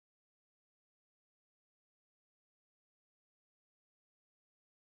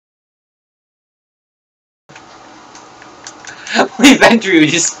My inventory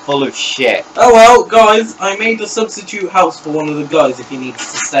was just full of shit. Oh well, guys, I made a substitute house for one of the guys if he needs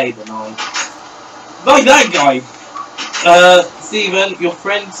to stay the night. Like that guy! Stephen, your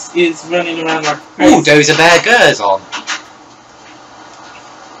friend is running around like crazy. Ooh, Dozer Bear Gurr's on.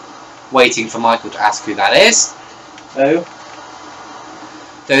 Waiting for Michael to ask who that is. Oh.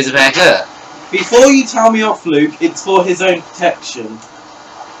 Dozer Bear Gurr. Before you tell me off, Luke, it's for his own protection.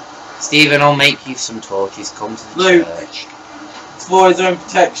 Stephen, I'll make you some torches. Come to the Luke. church. It's for his own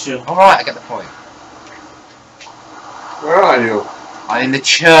protection. Alright, I get the point. Where are you? I'm in the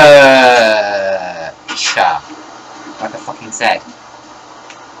church. Like I fucking said.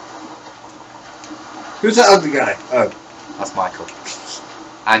 Who's that other guy? Oh. That's Michael.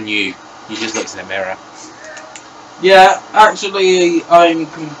 And you. You just looked in the mirror. Yeah, actually, I'm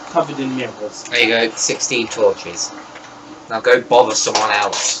covered in mirrors. There you go, 16 torches. Now go bother someone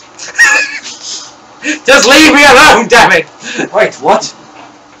else. Just leave me alone, damn it! Wait, what?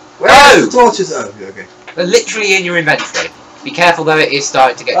 Where Oh! are the torches? Oh, okay. They're literally in your inventory. Be careful though, it is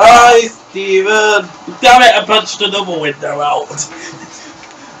starting to get Hi, Stephen! Damn it, I punched another window out.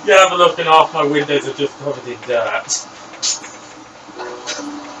 You have a look and half my windows are just covered in dirt.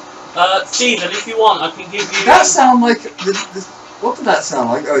 Stephen, if you want, I can give you... Did that sound like... what did that sound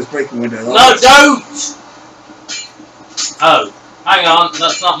like? Oh, it's breaking windows. No, don't! Oh, hang on,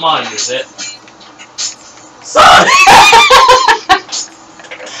 that's not mine, is it? Sorry!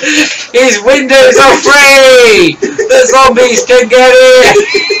 His windows are free! The zombies can get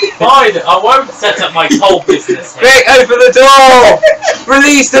in! Fine, I won't set up my coal business here. Quick, open the door!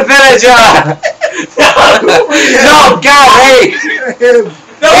 Release the villager! Not Gary! Him.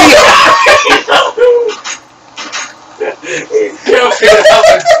 No! He's jumping up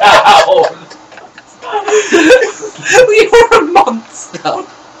and down! You're a monster!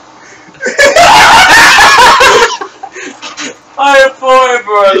 I am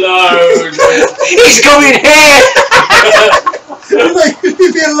forever alone! He's coming here!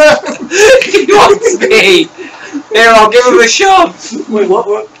 Leave me alone! He wants me! Here, I'll give him a shove! Wait,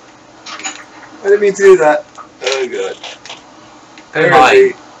 what? I didn't mean to do that. Oh, God. Go Where is mine.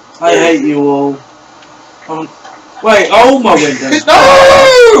 he? I hate you all. Wait, oh my windows.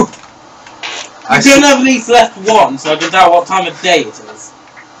 No! I couldn't have at least left one so I could tell what time of day it is.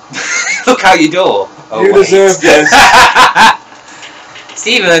 Look out your door. Oh, You wait. deserve this.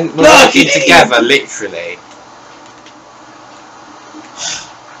 Stephen, we're Look, working it- together, literally.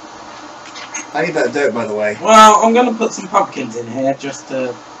 I need that dirt, by the way. Well, I'm gonna put some pumpkins in here just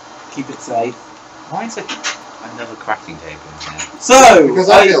to keep it safe. Why is it another crafting table in here? So, Because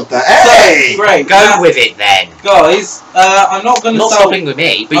I built that. so, Hey! great. Go Now, with it then. guys, I'm not gonna Not sell. stopping with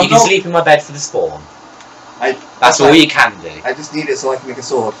me, but I'm you can not- sleep in my bed for the spawn. I- That's all you can do. I just need it so I can make a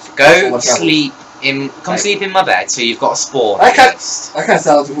sword. That's all Go my travels. sleep in. Come Right. sleep in my bed, so you've got a spawn. I at can't- least. I can't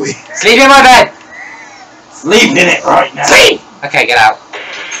sound weird. Sleep in my bed. Sleep in it right now. Sleep. Okay, get out.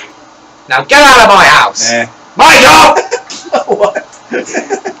 Now get out of my house. Nah. My job. What?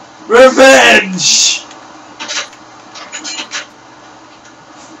 Revenge.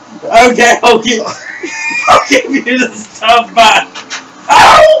 Okay, I'll give you the stuff back.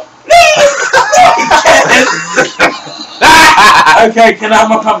 Ow! Okay, can I have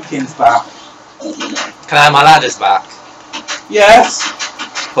my pumpkins back? Can I have my ladders back? Yes.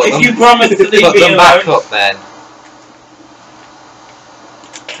 Put If them, you promise to leave put me them back alone. up then.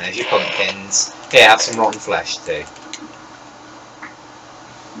 There's your pumpkins. Here, have some rotten flesh too.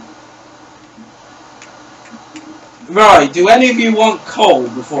 Right, do any of you want coal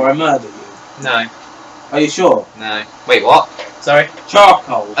before I murder you? No, Are you sure? no. Wait, what? Sorry?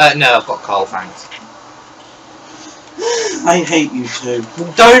 Charcoal. No, I've got coal, thanks. I hate you two.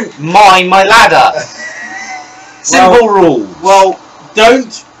 Don't mine my ladder! Simple rules. Well,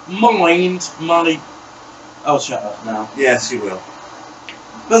 don't mind my... Oh, shut up now. Yes, you will.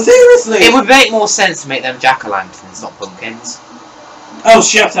 But seriously! It would make more sense to make them jack-o'-lanterns, not pumpkins. Oh,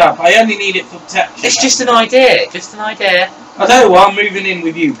 shut up. I only need it for protection. It's just an idea, just an idea. I tell you what, I'm moving in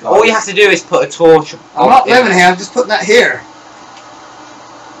with you guys. All you have to do is put a torch I'm not living here, I'm just putting that here.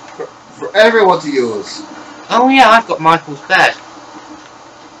 For everyone to use. Oh yeah, I've got Michael's bed.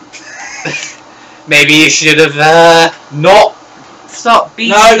 Maybe you should have not stopped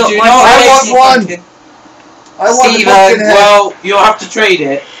beating No, up do my not bed. I want take one. pumpkin. I want Steve, the pumpkin head. Well, you'll have to trade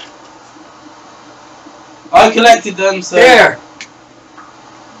it. I collected them, so... Here.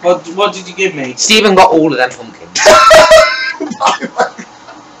 What did you give me? Stephen got all of them pumpkins.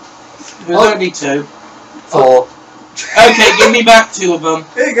 There was only 2. 4. Okay, give me back 2 of them.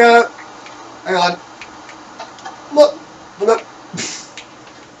 Here you go. Hang on. Look. Look.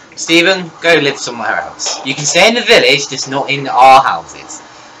 Stephen, go live somewhere else. You can stay in the village, just not in our houses.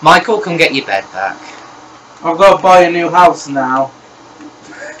 Michael, come get your bed back. I've got to buy a new house now.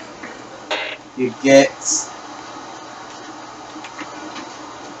 You get.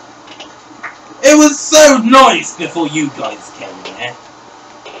 It was so nice before you guys came here.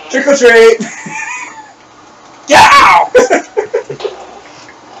 Trick or treat! Get out!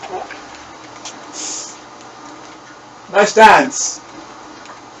 Nice dance.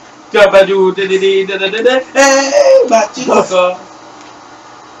 Gabadoo diddy da da da da. Hey, Machika.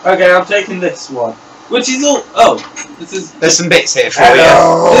 Okay, I'm taking this one. Which is all. Oh, this is. There's some bits here for you.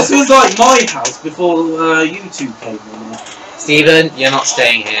 Hello. This was like my house before you two came in here. Stephen, you're not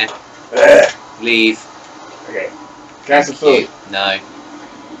staying here. Leave. Okay. Can I have some food? No.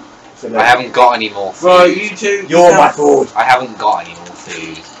 So I haven't got any more food. Right, you two. You're my food. I haven't got any more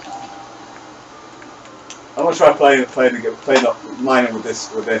food. I'm gonna try playing up mining with this.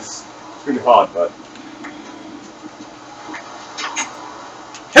 It's really hard, but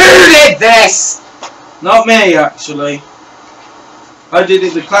Who did this? Not me, actually. I did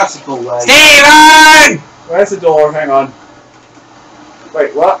it the classical way. Stephen! where's the door? Hang on.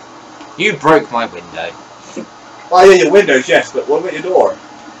 Wait, what? You broke my window. Oh yeah, your windows, yes, but what about your door?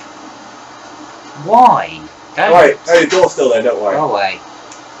 Why? Don't. Right, oh, your door's still there. Don't worry. Go away.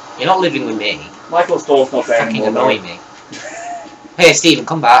 You're not living with me. Michael's door's not there Fucking anymore. annoy me. Here, Stephen,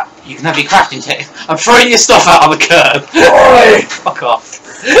 come back. You can have your crafting table. I'm throwing your stuff out on the curb. Oi! Fuck off.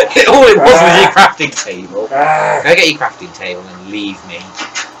 All it was your crafting table. Ah, Go get your crafting table and leave me.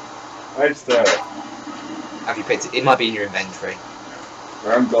 where's the? Have you picked it? It might be in your inventory.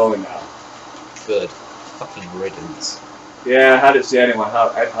 Where I'm going now. Good. Fucking riddance. Yeah, how does anyone? How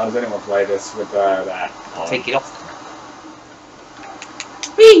does anyone play this with that? Take it off.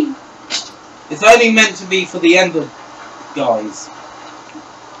 Whee! It's only meant to be for the Ender guys.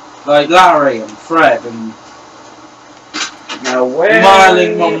 Like Larry and Fred and Now where?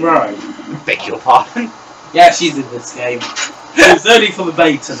 Marilyn Monroe. Beg your pardon. Yeah, she's in this game. It's only for the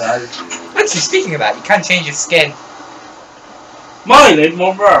beta though. Actually, speaking of that, you can change your skin. Marilyn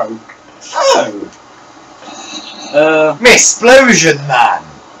Monroe. Oh. Missplosion Man!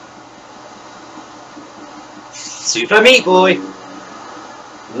 Super Meat Boy!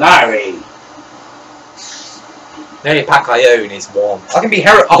 Larry. The only pack I own is one. I can be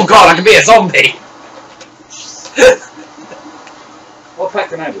oh god, I can be a zombie! What pack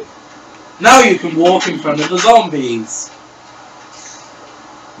can I do? Now you can walk in front of the zombies.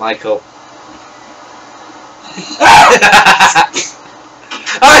 Michael.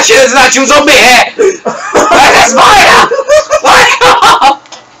 Oh shit, there's an actual zombie here! There's a spider! Michael!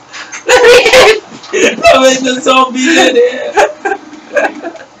 Let me in! I'm in the zombie in here.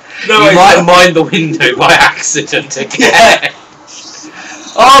 No, You might mind the window by accident again.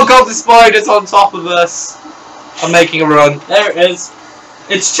 Oh god, the spider's on top of us. I'm making a run. There it is.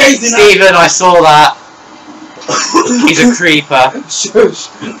 It's chasing Stephen, I saw that. He's a creeper. Shush,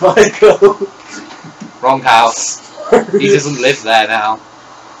 Michael. Wrong house. He doesn't live there now.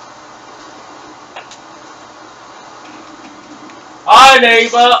 Hi,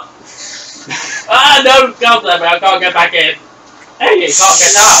 neighbour. No, God damn it, I can't get back in. Hey, you can't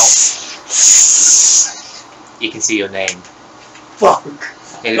get out. You can see your name. Fuck.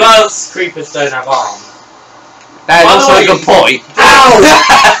 Because creepers don't have arms. That is By the also a way- good point.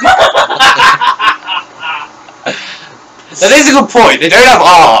 That is a good point. They don't have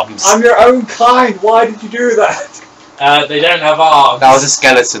arms. I'm your own kind. Why did you do that? They don't have arms. That was a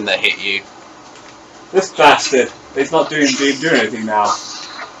skeleton that hit you. This bastard. He's not doing anything now.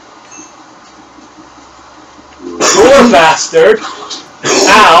 You're a bastard.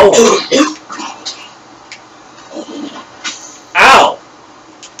 Ow. Ow.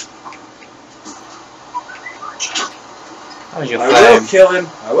 That was your I will phone. kill him.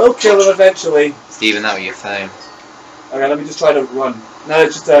 I will kill him eventually. Stephen, that was your phone. Okay, let me just try to run. No,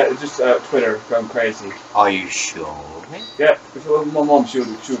 it's just Twitter going crazy. Are you sure? Yep. If it was my mom, she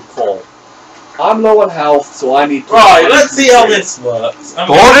would call. I'm low on health, so I need to... Right, let's see how this works.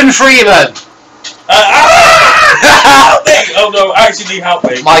 Gordon Freeman! Help me! Oh no, actually help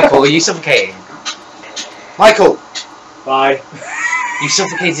me. Michael, are you suffocating? Michael! Bye. You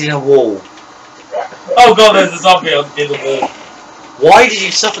suffocated in a wall. Oh god, there's a zombie in the wall. Why did you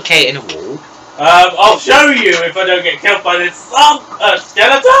suffocate in a wall? I'll show you if I don't get killed by this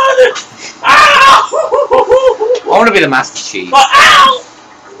skeleton! Ow! I want to be the Master Chief. But ow!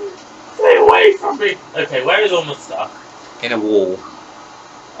 Stay away from me! Okay, where is all my stuff? In a wall.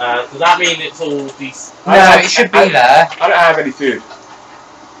 Does that mean it's all these... No, it should be there. I don't have any food.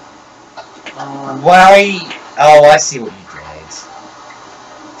 Why? Oh, I see what you did.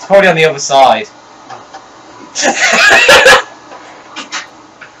 probably on the other side.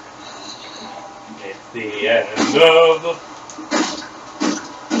 It's the end of...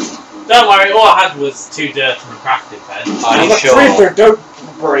 Don't worry, all I had was 2 dirt and a crafted bed. Are I'm you a sure? creeper, don't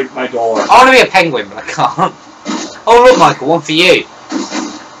break my door. I want to be a penguin, but I can't. Oh look, Michael, one for you.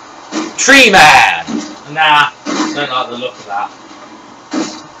 Tree man. Nah, don't like the look of that.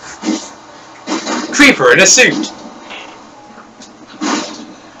 Creeper in a suit.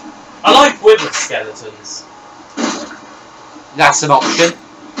 I like wither skeletons. That's an option.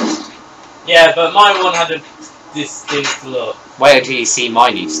 Yeah, but my one had a distinct look. Wait until you see my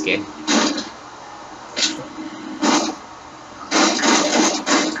new skin.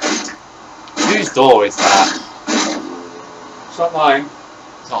 Whose door is that? It's not mine.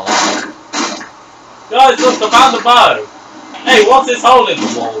 It's not mine. Guys, look, I found the bow. Hey, what's this hole in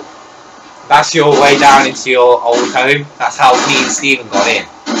the wall? That's your way down into your old home. That's how me and Stephen got in.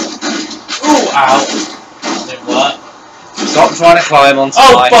 Ooh, ow. Didn't work. Stop trying to climb onto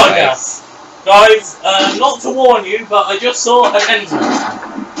my bugger. face. Guys, not to warn you, but I just saw an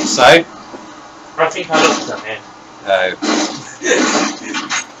enderman. So? I think I looked at him. Oh.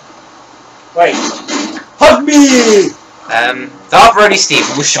 Wait. Hug me! The other only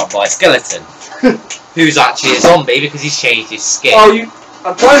Stephen was shot by a skeleton. Who's actually a zombie because he's changed his skin. Oh, you...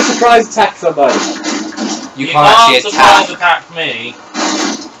 I'm trying to surprise attack somebody. You can't actually surprise attack. me.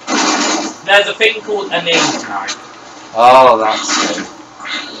 There's a thing called a name tag. Oh, that's good.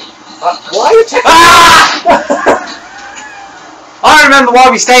 Why are you attacking? Ah! I remember why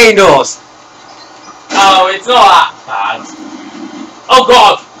we stay indoors. Oh, it's not that bad. Oh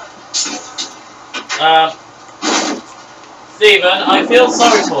god! Stephen, I feel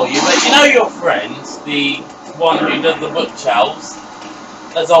sorry for you, but you know your friend, the one who does the bookshelves?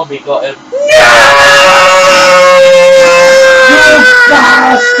 A zombie got him. You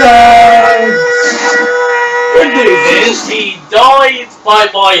bastards! Good news is, he died by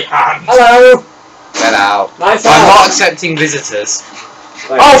my hand. Hello! Get out. Nice I'm out. not accepting visitors.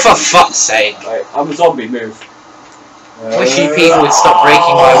 Wait, Oh, for fuck's sake. wait, I'm a zombie, move. Wish you people would stop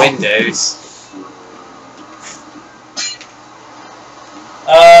breaking my windows.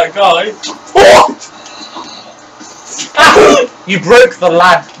 Guys. What? You broke the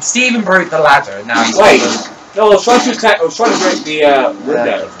ladder. Stephen broke the ladder and now he's... Wait. No, I was trying to attack. I was trying to break the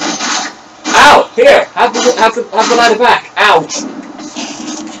window. Ow! Here, have the ladder back. Ouch!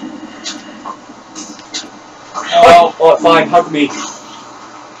 Oh, fine. Hug me.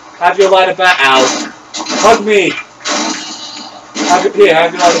 Have your ladder back. Ow! Hug me. Have your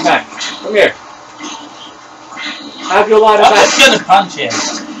ladder back. Come here. Have your ladder I'm back. just gonna punch him.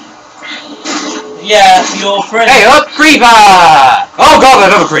 Yeah, your friend. Hey, look, creeper! Oh god,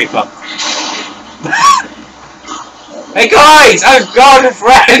 another creeper. Hey guys, I've got a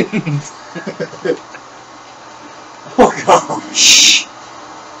friend! Oh god. Shh!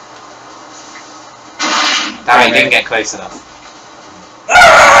 Damn, you didn't get close enough.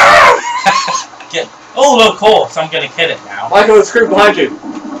 Oh, of course, I'm gonna kill it now. Michael, there's a creeper behind you.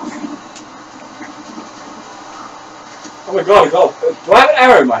 Oh my god, do I have an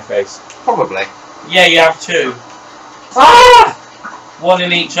arrow in my face? Probably. Yeah, you have 2. Ah! 1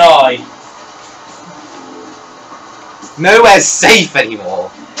 in each eye. Nowhere's safe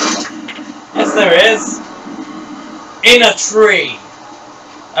anymore. Yes, there is. In a tree.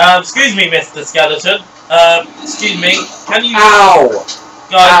 Excuse me, Mr. Skeleton. Excuse me. Can you... Ow!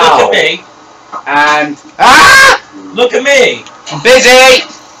 Guys, Ow. look at me. And... Ah! Look at me. I'm busy!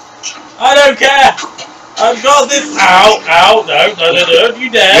 I don't care. I've got this. Ow, ow, no, you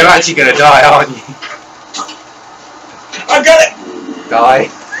dare. You're actually gonna die, aren't you? I got it. Die.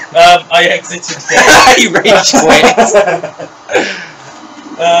 I exited. You rage quit.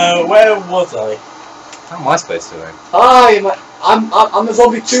 Where was I? How am I supposed to know? Hi, I'm a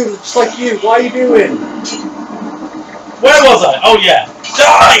zombie too, just like you. What are you doing? Where was I? Oh yeah.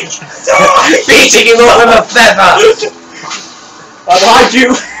 Die! Die! Beating him up with a feather! I'm behind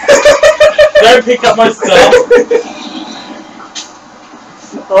you. Don't pick up my stuff.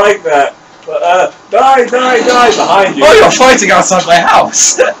 I like that. But, die behind you. Oh, you're fighting outside my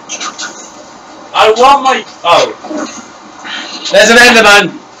house! I want my... Oh. There's an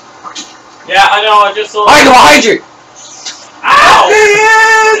Enderman! Yeah, I know, I just saw... I go behind you! Ow!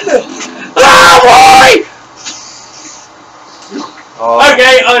 Ah, boy! Oh.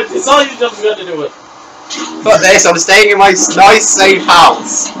 Okay, I decided I was going to do it. Fuck this, I'm staying in my nice, safe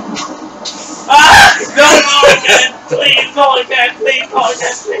house. Ah! No, not again! Please, not again! Please, not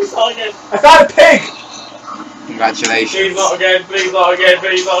again! Please, not again! I found a pig. Congratulations. Please, not again! Please, not again!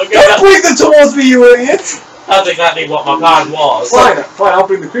 Please, not again! Don't bring them towards me, you idiot. That's exactly what my plan was. Fine, fine, I'll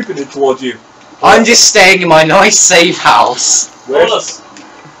bring the creeper in towards you. I'm just staying in my nice safe house. Where's...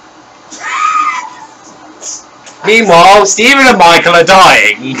 Meanwhile, Stephen and Michael are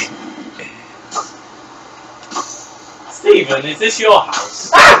dying. Stephen, is this your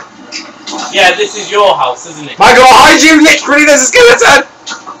house? Yeah, this is your house, isn't it? Michael, behind you, literally, there's a skeleton!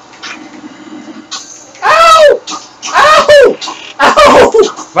 Ow! Ow! Ow!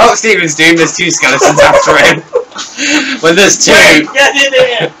 Well, Stephen's doomed, there's 2 skeletons after him. When there's 2. Wait, get in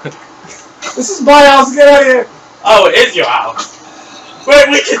here! This is my house, get out of here! Oh, it is your house. Wait,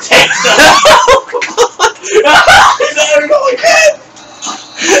 we can take them! Oh, God! Is that going again?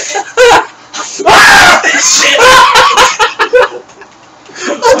 Shit! I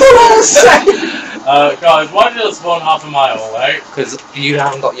don't know what to say! Guys, why did it spawn half a mile away? Because you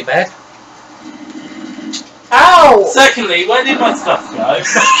haven't got your bed. Ow! Secondly, where did my stuff go?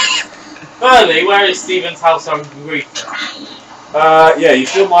 Thirdly, where is Stephen's house on Greece? Yeah, you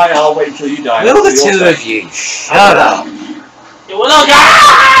still mine, I'll wait until you die. Will the You'll 2 say. of you shut up? You will not go!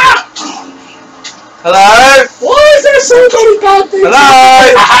 Hello? Why is there so many bad things? Hello?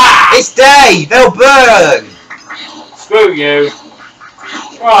 Aha! It's day! They'll burn! Screw you.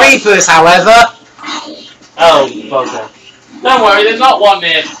 Right. Creepers, however. Oh, bugger. Don't worry, there's not one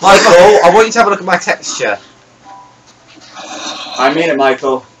near. Michael, I want you to have a look at my texture. I mean it,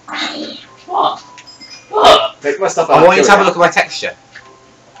 Michael. What? Look! Take my stuff out. I want you to have a look at my texture.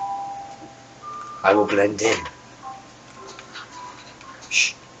 I will blend in.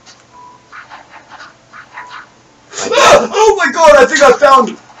 Shh. Oh my god, I think I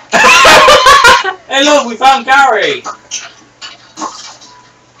found... Hey look, we found Gary!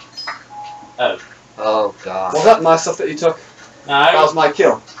 Oh. Oh god. Was that my stuff that you took? That No. was my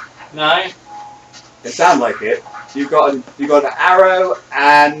kill. No. It sounded like it. You got an arrow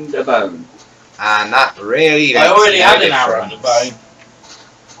and a bone. And that really I makes already no had an arrow and a difference.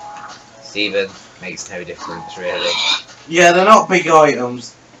 bone. Stephen, makes no difference really. Yeah, they're not big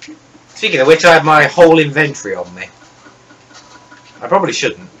items. Speaking of which, I have my whole inventory on me. I probably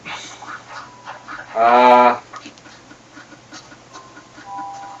shouldn't.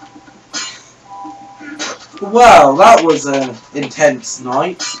 Well, that was an intense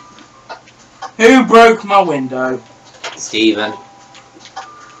night. Who broke my window? Stephen.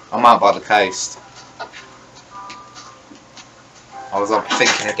 I'm out by the coast. I was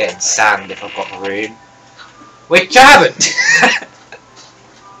thinking of getting sand if I've got the room. Which I haven't!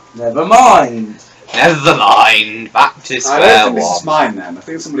 Never mind. Never mind. Back to I square don't think this is one. mine then. I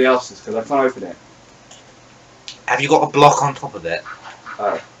think it's somebody else's because I can't open it. Have you got a block on top of it?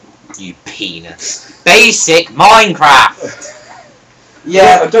 Oh. You penis. Basic Minecraft!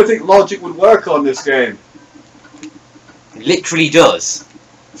 Yeah, I don't think logic would work on this game. It literally does.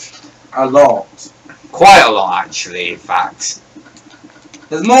 A lot. Quite a lot, actually, in fact.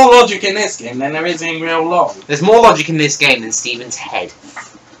 There's more logic in this game than there is in real life. There's more logic in this game than Stephen's head.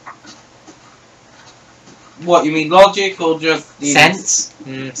 What, you mean logic or just... Sense?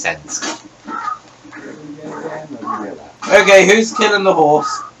 Sense. Okay, who's killing the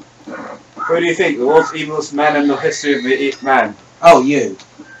horse? Who do you think? The world's evilest man in the history of the man. Oh, you.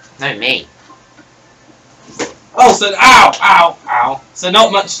 No, me. Oh, so... Ow! Ow! Ow! So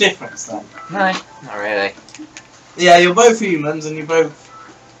not much difference then. No, not really. Yeah, you're both humans and you're both...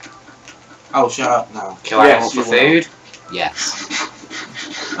 Oh, shut up now. Kill Yes, animals you for will. food? Yes.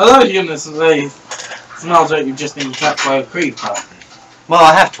 Hello, humans, they smells like you've just been attacked by a creeper. Well,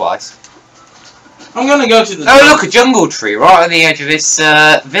 I have twice. I'm gonna go to the... Oh, look, a jungle tree right on the edge of this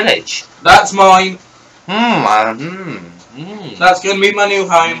village. That's mine. That's gonna be my new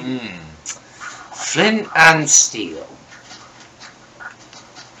home. Flint and steel.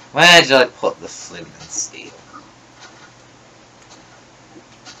 Where did I put the flint and steel?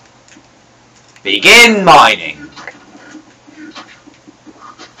 Begin mining.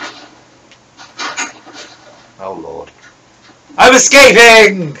 Oh lord. I'm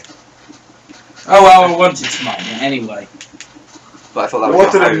escaping! Oh well, I wanted to mine it anyway. But I thought that You was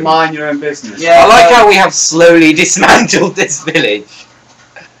wanted your to home. mind your own business. Yeah. I like how we have slowly dismantled this village.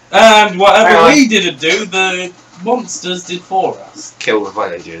 And whatever Hang on. we didn't do, the monsters did for us. Kill the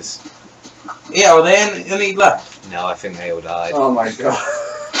villagers. Yeah, are there any left? No, I think they all died. Oh my god.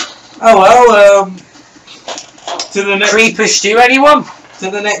 Oh well, to the next Creepers stew anyone? to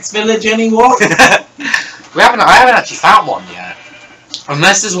the next village, anyone? I haven't actually found one yet.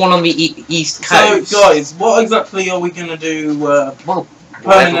 Unless there's one on the east So coast. guys, what exactly are we gonna do? Well,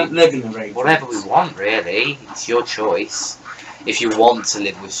 Permanent living arrangement. whatever we want, really. It's your choice. If you want to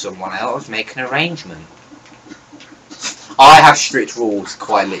live with someone else, make an arrangement. I have strict rules,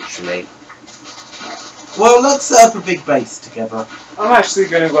 quite literally. Well, let's set up a big base together. I'm actually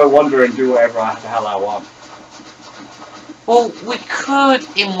going to go wander and do whatever the hell I want. Well, we could,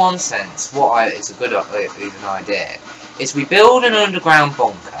 in one sense, it's a good even idea, is we build an underground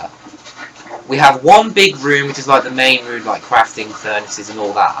bunker. We have one big room, which is like the main room, like crafting furnaces and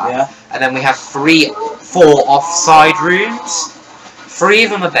all that. Yeah. And then we have 4 off-side rooms. 3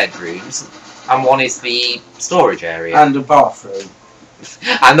 of them are bedrooms, and 1 is the storage area. And a bathroom.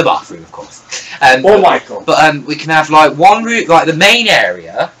 And the bathroom, of course. Or Michael. But we can have like 1 room, like the main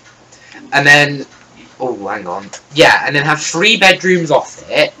area, and then hang on. Yeah, and then have 3 bedrooms off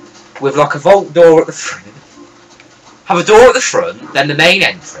it, with like a vault door at the front. Have a door at the front, then the main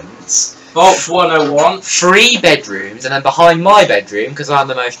entrance. Vault 101. 3 bedrooms, and then behind my bedroom, because I'm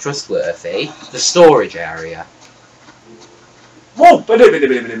the most trustworthy, the storage area. Whoa! Bang, bang, bang,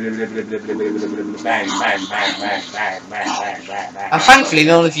 bang, bang, bang, bang, bang. And thankfully,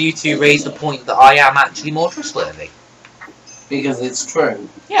 none of you two raised the point that I am actually more trustworthy. Because it's true.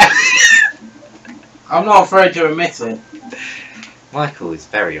 Yeah. I'm not afraid to admit it. Michael is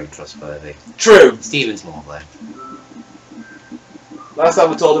very untrustworthy. True. Stephen's more though. Last time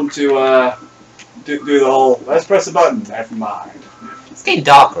we told him to do the whole, let's press a button, never mind. It's getting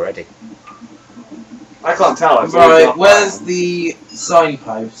dark already. I can't tell. It's Right, where's the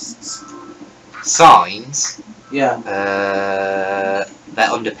signposts? Signs? Yeah. They're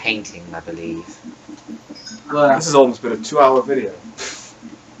under painting, I believe. Where? This has almost been a 2-hour video.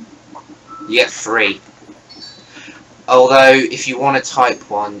 You get 3. Although, if you want to type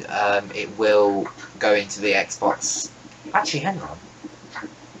one, it will go into the Xbox. Actually, hang on.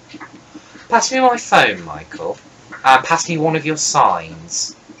 Pass me my phone, Michael. Pass me one of your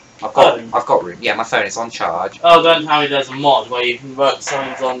signs. I've got room. Yeah, my phone is on charge. Oh, don't tell me there's a mod where you can work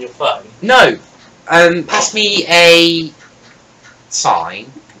signs on your phone. No. Pass me a sign.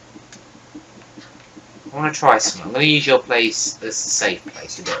 I want to try something. I'm going to use your place as a safe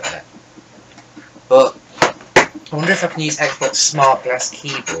place to do it. But I wonder if I can use Xbox Smart Glass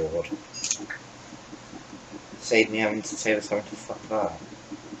Keyboard. Save me having to say the something to fuck that.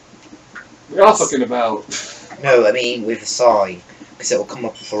 We are talking about. No, I mean with a sign. Because it will come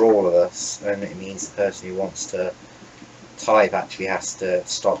up for all of us, and it means the person who wants to type actually has to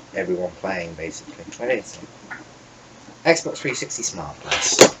stop everyone playing, basically. Where is it? Xbox 360 Smart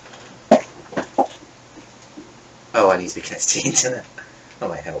Glass. Oh, I need to be connected to the internet. That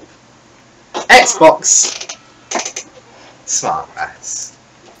might help. Xbox Smart Glass.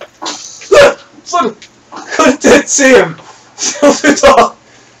 Look! I didn't see him! Shut the door!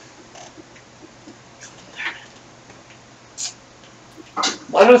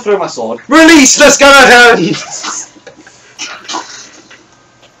 I'm gonna throw my sword. Release the skeleton!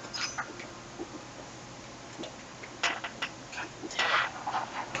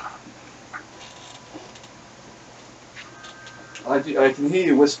 I can hear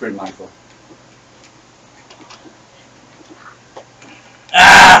you whispering, Michael.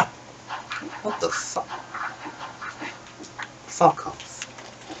 Ah! What the fuck? Fuck off.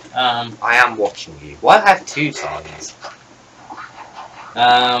 I am watching you. Why do I have 2 signs?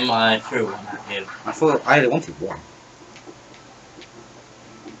 I threw one at you. I thought I only wanted 1.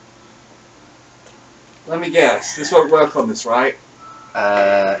 Let me guess. This won't work on this, right?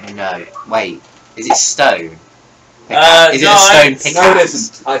 No. Wait. Is it stone? Is it no, a stone pickaxe? No, it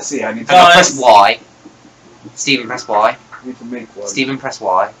isn't. I see. I need to. Hang on, press Y. Stephen, press Y. I need to make one. Stephen, press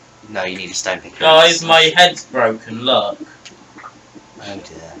Y. No, you need a stone pickaxe. Guys, my head's broken, look. Oh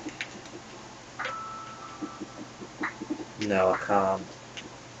dear. No, I can't.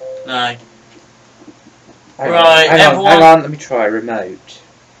 No. Hang on, let me try remote.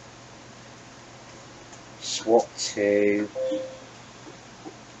 SWAT 2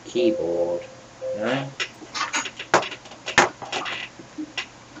 keyboard. No?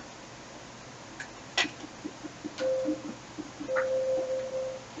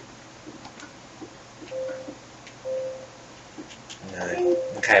 No.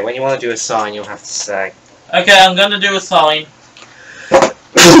 Okay, when you want to do a sign, you'll have to say. Okay, I'm gonna do a sign.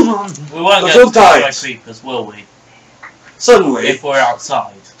 We won't get Don't die. by creepers, will we? Suddenly. If we're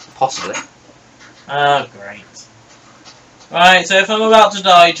outside. Possibly. Oh, great. Right, so if I'm about to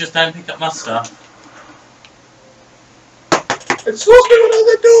die, just don't pick up my stuff. It's supposed to be what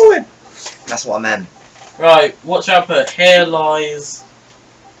they're doing. That's what I meant. Right, what shall I put? Here lies...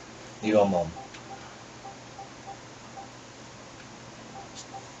 Your mum.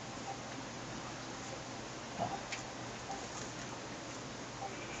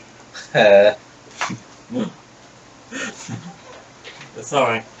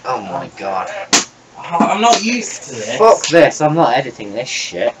 Sorry. Oh my god. I'm not used to this. Fuck this, I'm not editing this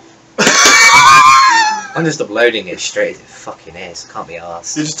shit. I'm just uploading it straight as it fucking is. Can't be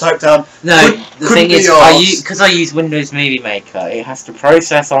arsed. You just type down. No, the couldn't thing be is, arsed. because I use Windows Movie Maker, it has to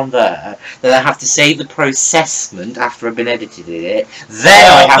process on there. Then I have to save the processment after I've been edited it.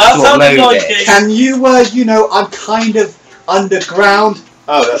 Then I have to upload it. Can you, you know, I'm kind of underground.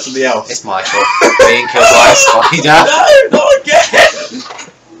 Oh, that's somebody else. It's Michael being killed by a spider. No, not again!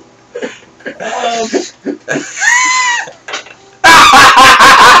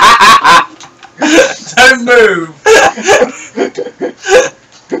 Don't move!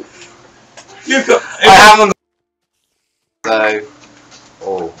 You got. I haven't. So,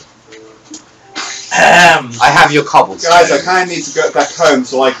 oh, I have your cobblestone. Guys, I kind of need to go back home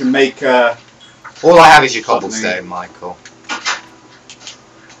so I can make. All I have is your cobblestone, Michael.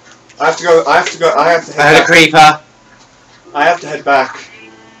 I have to go. I have to I head heard a creeper. I have to head back.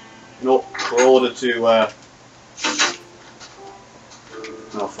 In order to.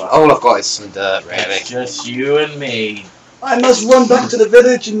 Oh fuck. All I've got is some dirt, really. It's just you and me. I must run back to the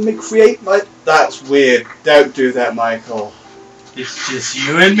village and create my. That's weird. Don't do that, Michael. It's just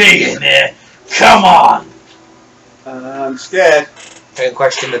you and me in here. Come on! I'm scared. Don't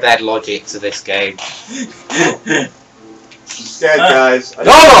question the dead logic to this game. I'm scared, guys. I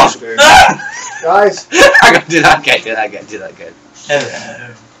No! don't know what to do. Guys. I gotta do that again, do that again, do that again.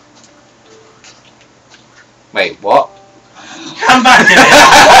 Hello. Wait, what? Come back in here!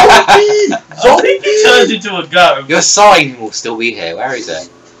 I think he turned into a goat. Your sign will still be here. Where is it?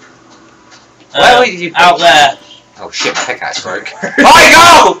 Where did you put out it? there. Oh shit, my pickaxe broke.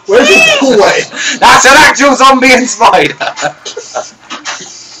 Michael! Where's the hallway? That's an actual zombie and spider!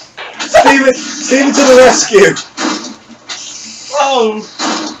 Steven to the rescue! Oh!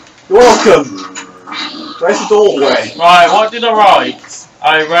 You're welcome. Where's the doorway? Right, what did I write?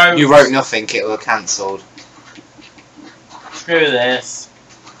 I wrote... You wrote nothing, it was cancelled. Screw this.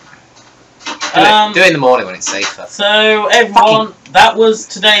 Do it in the morning when it's safer. So, everyone, that was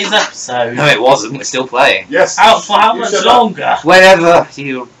today's episode. No, it wasn't, we're still playing. Yes. Out for how You much shut up. longer? Whenever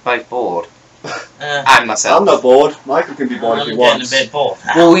you're both bored. And myself. I'm not bored. Michael can be bored if I'm he getting wants. a bit bored.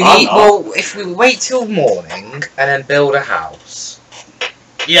 Well, I'm not. well, if we wait till morning and then build a house.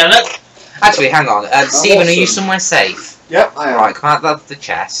 Yeah, let's... Actually, hang on. Stephen, are you awesome. somewhere safe? Yep, I am. Right, come out of the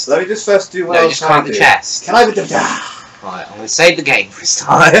chest. Let me just first do what I No, was just come trying out to the do. chest. Can I be the... Right, I'm going to save the game for a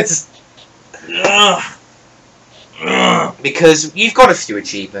start. Because you've got a few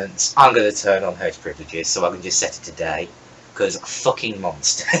achievements. I'm going to turn on host privileges so I can just set it today. Because fucking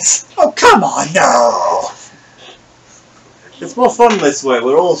monsters. Oh, come on, no! It's more fun this way.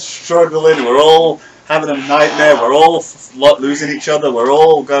 We're all struggling. We're all having a nightmare. We're all losing each other. We're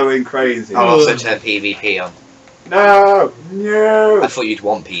all going crazy. I'll also turn PvP on. No! No! I thought you'd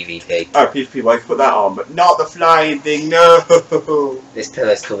want PvP. Oh, PvP, well, I can put that on, but not the flying thing, no! This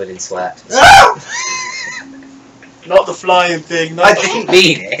pillow's covered in sweat. Not the flying thing, I not, didn't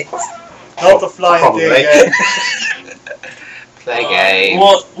mean it. not the flying Probably. thing. Play game.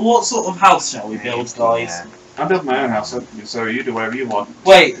 What sort of house shall we build, guys? Yeah. I built my own house, so you do whatever you want.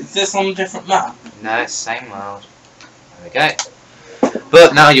 Wait, is this on a different map? No, it's the same world. There we go.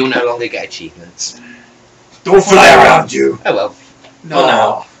 But now you'll no longer get achievements. Don't fly around you! Oh well.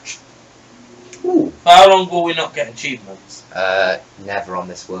 No. Ooh. For how long will we not get achievements? Never on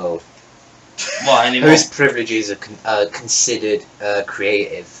this world. What, anymore? Host privileges are considered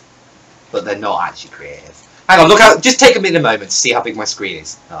creative, but they're not actually creative. Hang on, look out! Just take a moment to see how big my screen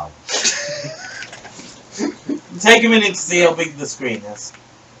is. Oh. Take a minute to see how big the screen is.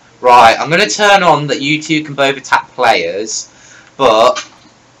 Right, I'm going to turn on that you two can both attack players, but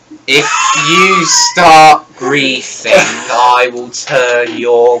if you start griefing, I will turn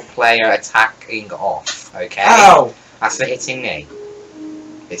your player attacking off, okay? Ow! That's for hitting me.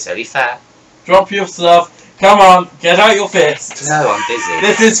 It's only fair. Drop your stuff. Come on, get out your fists. No, I'm busy.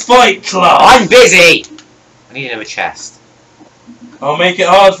 This is Fight Club. I'm busy! I need another chest. I'll make it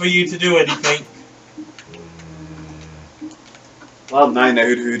hard for you to do anything. Well, now I know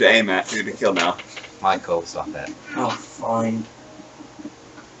who to aim at, who to kill now. Michael, stop it. Oh, fine.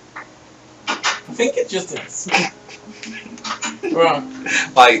 I think it just is. Right.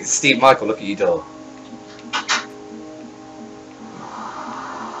 Like, Steve, Michael, look at your door.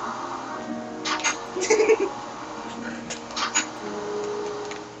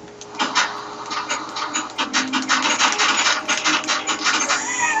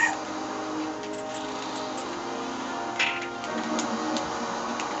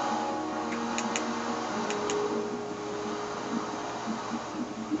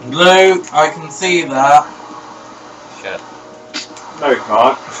 Luke, I can see that. Shut. No, you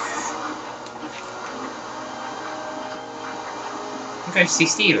can't. I'm going to see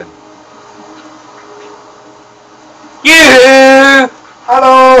Steven. You!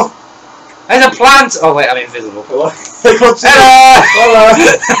 Hello! There's a plant! Oh wait, I'm invisible. Hello! Hello!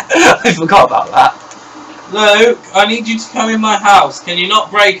 I forgot about that. Luke, I need you to come in my house. Can you not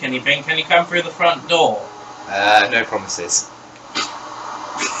break anything? Can you come through the front door? No promises.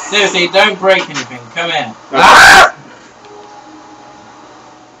 Seriously, don't break anything. Come in. Ah!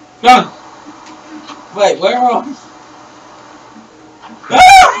 Come on. Wait, where are we?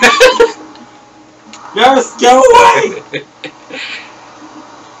 Yes, go away!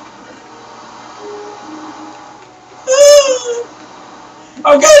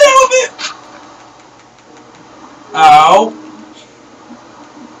 I'm getting out of it! Ow!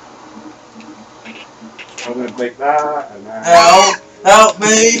 I'm gonna make that and that. Help! Help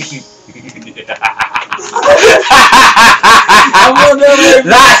me!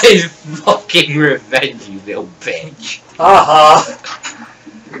 That is fucking revenge, you little bitch. Haha!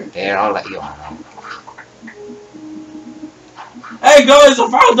 Here, I'll let you out. Hey guys, I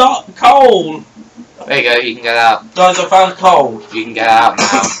found out coal! There you go, you can get out. Guys, I found coal. You can get out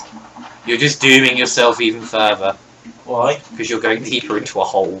now. You're just dooming yourself even further. Why? Because you're going deeper into a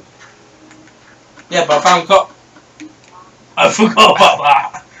hole. Yeah, but I found coal. I forgot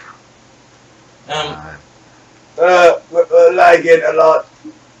about that. We're lagging a lot.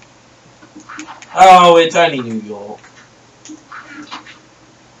 Oh, it's only New York.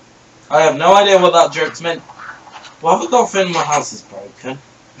 I have no idea what that joke's meant. Why have I got a feeling my house is broken?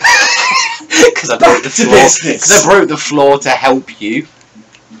 Because I broke the Back to floor. business. Because I broke the floor to help you.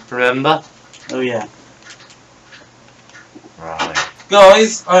 Remember? Oh yeah. Right.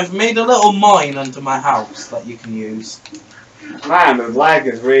 Guys, I've made a little mine under my house that you can use. Man, the lag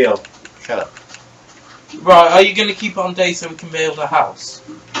is real. Shut up. Right, are you going to keep it on day so we can build a house?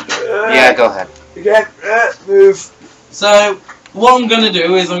 Yeah, go ahead. Again, move. So, what I'm going to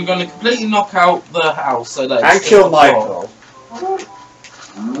do is I'm going to completely knock out the house so that And it's kill on the floor. Michael.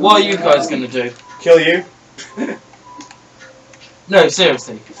 What are you guys going to do? Kill you. No,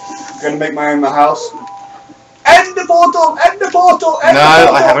 seriously. I'm gonna make my own house. End the portal! End the portal! End No, the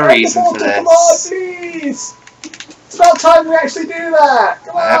portal! I have a End the reason for portal. this. Come on, please! It's about time we actually do that!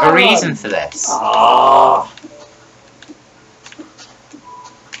 Come on! I have a reason for this. Ah.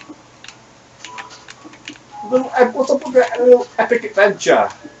 What's up with that little epic adventure?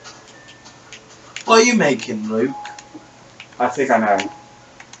 What are you making, Luke? I think I know.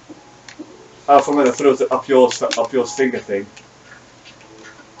 Oh, if I'm gonna throw it up your finger thing.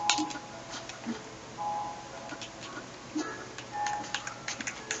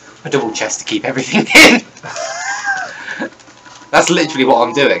 A double chest to keep everything in. That's literally what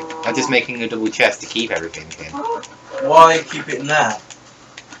I'm doing. I'm just making a double chest to keep everything in. Why keep it in there?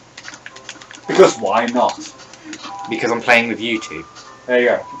 Because why not? Because I'm playing with you two. There you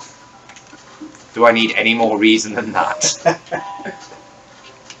go. Do I need any more reason than that?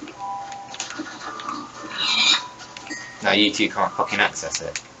 No, you two can't fucking access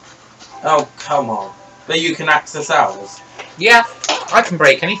it. Oh, come on. But you can access ours. Yeah, I can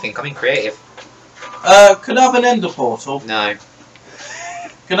break anything. I'm in creative. Could I have an ender portal? No,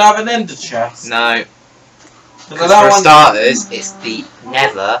 Could I have an ender chest? no. 'Cause I Because don't for want- starters, it's the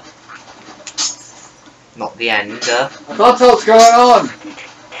nether, not the ender. I can't tell what's going on!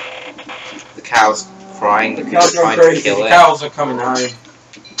 The cow's crying because Cows it's trying going to crazy. kill The it. cows are coming home.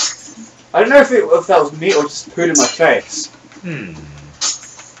 I don't know if that was me or just pooed in my face. Hmm.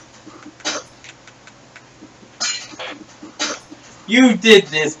 You did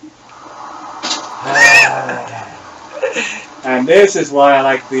this. And this is why I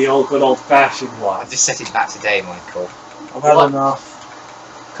like the good old fashioned one. I've just set it back today, Michael. I've had What?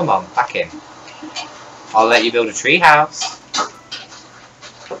 enough. Come on, back in. I'll let you build a tree house.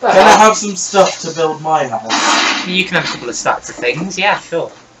 What the Can I hell? have some stuff to build my house? You can have a couple of stacks of things. Yeah,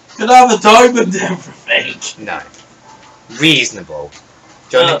 sure. Could I have a diamond everything? No. Reasonable.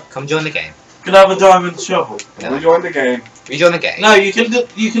 Join Uh. come join the game. Could I have a diamond shovel? We joined the game. Rejoin the game. No, you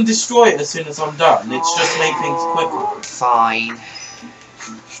can destroy it as soon as I'm done. It's just make things quicker. Fine.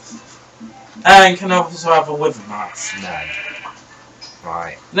 And can I also have a wither mask? No.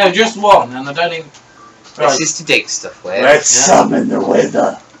 Right. No, just one, and I don't even. Right. This is to dig stuff with. Let's Yeah. summon the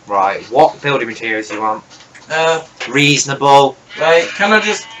wither. Right. What building materials do you want? Uh, Reasonable. wait. Can I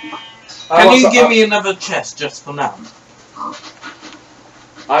just? I Can want you some- give me another chest just for now?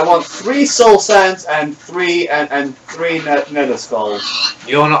 I want 3 soul sands and 3 nether skulls.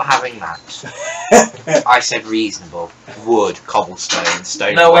 You're not having that. I said reasonable. Wood, cobblestone,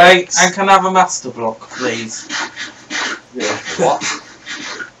 stone. No, wait. bricks. And can I have a master block, please? Yeah. What?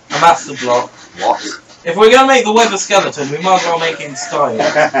 A master block. What? If we're gonna make the weather skeleton, we might as well make it in style.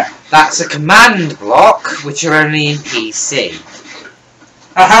 That's a command block, which are only in PC.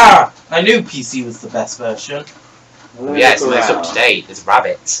 Haha! I knew PC was the best version. Yeah, it's the most up to date. There's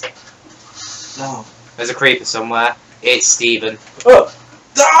rabbits. No. There's a creeper somewhere. It's Stephen. Oh,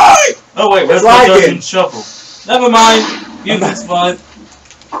 Die! Oh wait, where's It's my lagging. diamond shovel? Never mind. You can survive.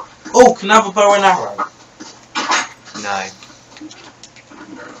 Oh, can I have a bow and arrow? No.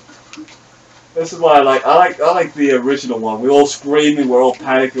 this is why I like the original one. We're all screaming, we're all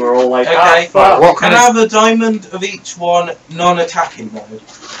panicking, we're all like, Okay. ah, fuck. What Can kind I of... have a diamond of each one, non-attacking though?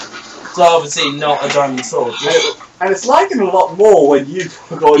 So obviously not a diamond sword. And it's liking a lot more when you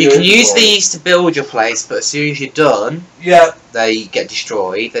go. You can use these to build your place, but as soon as you're done, Yeah. they get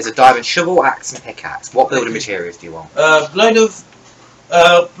destroyed. There's a diamond shovel, axe, and pickaxe. What building materials do you want? Load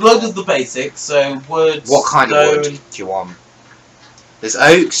of the basics. So wood. What kind stone. of wood do you want? There's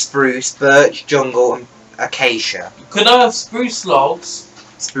oak, spruce, birch, jungle, and acacia. Could I have spruce logs?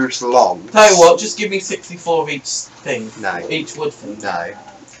 Spruce logs. Tell you what, just give me 64 of each thing. No. Each wood thing. No.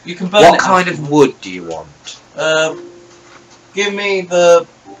 You can burn What it kind after. of wood do you want? Give me the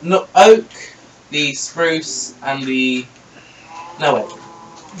oak, the spruce, and the... No,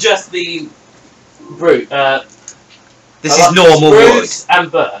 wait. Just the... This is normal wood. Spruce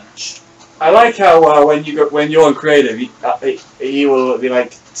and birch. I like how when you're on creative, he will be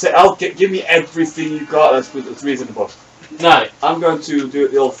like, say, give me everything you got. That's reasonable. No. I'm going to do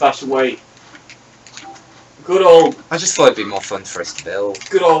it the old-fashioned way. Good old I just thought it'd be more fun for us to build.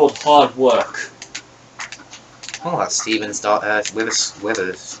 hard work. Oh, that's Stephen's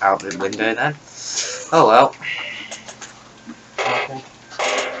withers out the window then. Oh well. Okay.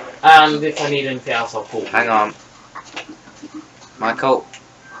 And if I need anything else, I'll call you. Hang on. Michael.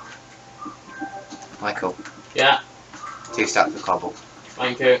 Michael. Yeah, 2 stacks of cobble.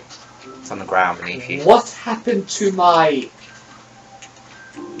 thank you. It's on the ground beneath you. What happened to my...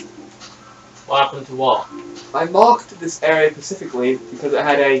 What happened to what? I marked this area specifically because it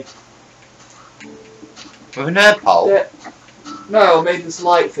had a... With a nerd pole, No, I made this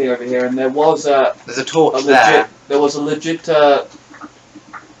light thing over here, and there was there's a torch legit... there. There was a legit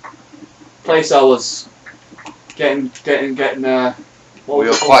place I was getting what We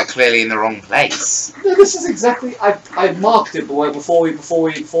were was it quite clearly in the wrong place. called? No, this is exactly... I marked it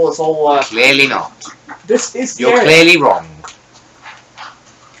before this whole... Clearly not. This is the You're area. clearly wrong.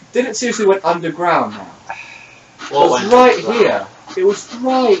 Did it seriously went underground now? It What was went right into that? here. It was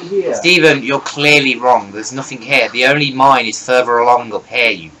right here. Stephen, you're clearly wrong. There's nothing here. The only mine is further along up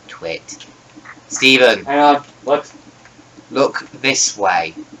here, you twit. Stephen, Hang on. What? look this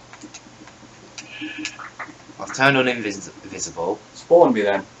way. I've turned on invisible. Spawn me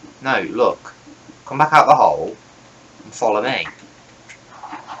then. No, look. Come back out the hole and follow me.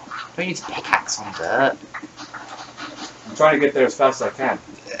 Don't need to pickaxe on dirt. I'm trying to get there as fast as I can.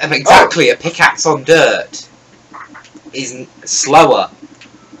 Exactly, a pickaxe on dirt is slower.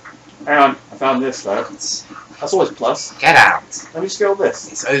 Hang on. I found this though. That's always a plus. Get out. Let me scale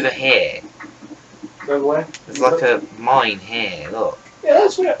this. It's over here. Go away. There's like a mine here, look. Yeah,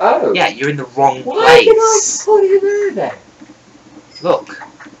 that's what. Oh. Yeah, you're in the wrong Why did I place. put you there then? Look.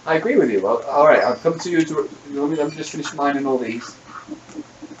 I agree with you. Well, all right. I'll come to you to. Let me just finish mining all these.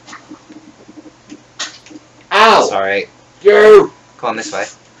 Ow! Sorry. You! Come on this way.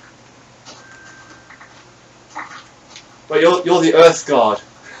 But you're the Earth God.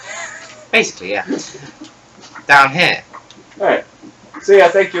 Basically, yeah. Down here. All right. See ya.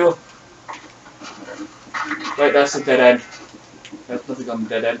 Thank you. Right, that's the dead end. There's nothing on the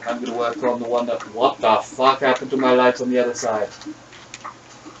dead end. I'm gonna work on the one that. What the fuck happened to my lights on the other side?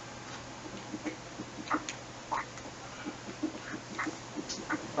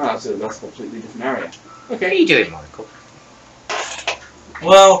 Ah, so that's a completely different area. What are you doing, Michael?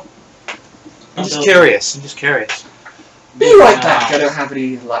 Well, I'm just curious. I'm just curious. Be right back. I don't have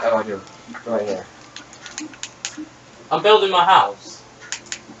any light. Oh, I do. Right here. I'm building my house.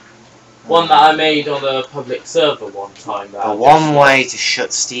 One that I made on a public server one time. That The I one just- way to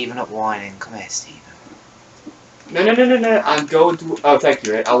shut Stephen up whining. Come here, Stephen. No. I'm going to. Oh, thank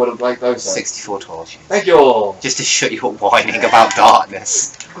you. I would have liked those. 64 torches. Thank you. Just to shut you up whining about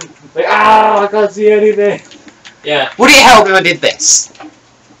darkness. Like, I can't see anything. Yeah. Would it help if I did this?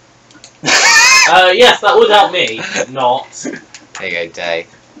 Yes, that would help me. Not. There you go, Day.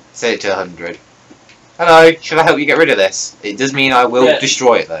 Set it to 100. Hello, should I help you get rid of this? It does mean I will Yeah.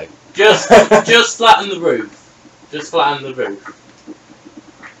 destroy it though. Just flatten the roof. Just flatten the roof.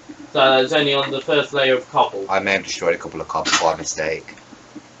 So it's only on the first layer of cobble. I may have destroyed a couple of cobble by mistake.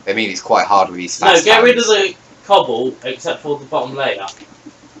 I mean, it's quite hard with these No, fast get rid of hands. the cobble except for the bottom layer.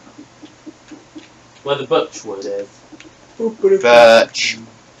 Where the birch wood is. Birch.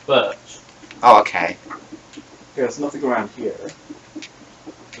 Birch. Oh, okay. There's nothing around here.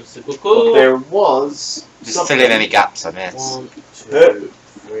 Reciprocal. But there was Just something. fill in any gaps I miss. 1, 2,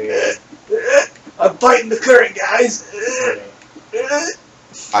 3. I'm biting the current, guys.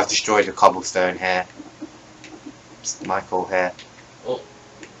 I've destroyed a cobblestone here. It's Michael here.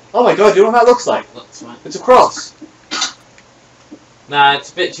 Oh my god, you know what that looks like? That's fine. It's a cross. Nah,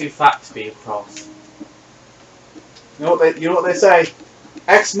 it's a bit too fat to be a cross. You know what they say?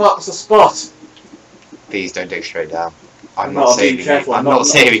 X marks the spot. Please don't dig straight down. I'm I'm not not being saving you. careful, I'm I'm not not-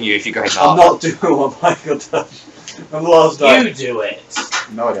 saving you if you go I'm down. not doing what Michael does. I'm the last guy. You do it!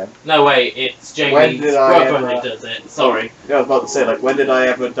 No, I didn't. No, wait, it's When Jamie's did I brother ever- who does it. Sorry. Yeah, I was about to say, like, when did I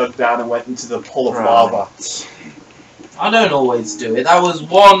ever dug down and went into the pool of Right. lava? I don't always do it. That was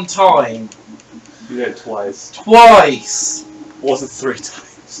one time. You did it twice. Twice! Was it 3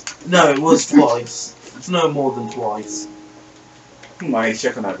 times? No, it was twice. It's no more than twice. I need to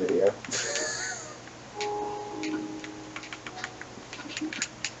check on that video.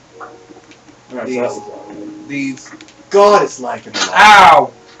 Right, so that was These. God, it's lagging a lot.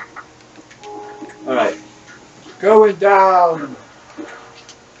 Ow! Alright. Going down!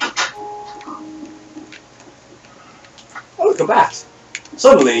 Oh, look, a bat!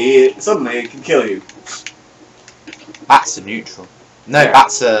 Suddenly it can kill you. Bats are neutral. No, Yeah.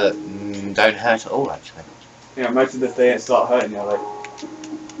 bats are don't hurt at all actually. Yeah, imagine if they start hurting you, like...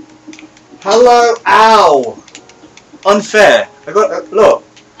 Hello! Ow! Unfair. I got... look!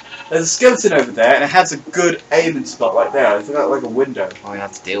 There's a skeleton over there, and it has a good aiming spot right there. It's got like a window. I'm gonna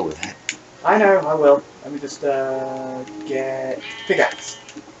have to deal with it. I know, I will. Let me just, get... pickaxe.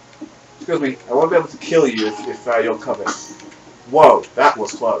 Excuse me, I won't be able to kill you if you're covered. Whoa, that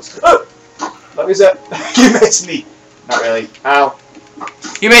was close. Oh! Let me zip. You missed me! Not really. Ow.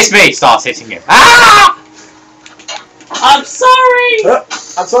 You missed me! Start hitting him. Ah! I'm sorry!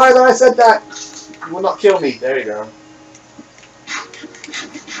 I'm sorry that I said that. You will not kill me. There you go.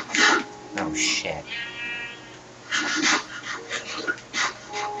 Oh shit.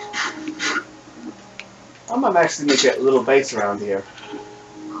 I might actually make a little base around here.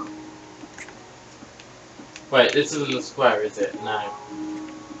 Wait, this isn't a square, is it? No.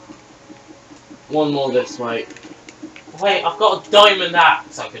 One more this way. Wait, I've got a diamond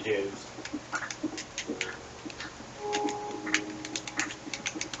axe I could use.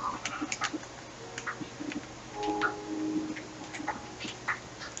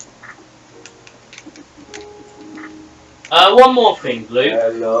 One more thing, Luke.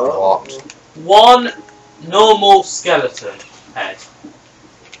 Hello. What? One normal skeleton head.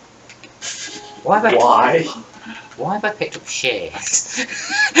 Why have I Why? Why have I picked up shares?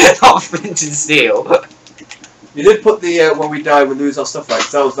 Not flint and steel. You did put the when we die we lose our stuff like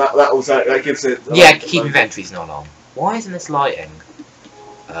that gives it. Yeah, keep inventories not on. Why isn't this lighting?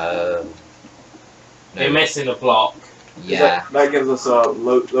 No. You're missing a block. Yeah. That gives us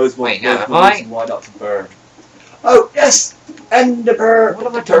loads more. Wait, no, loads have more I? reason why not to burn. Oh yes, and the burn. What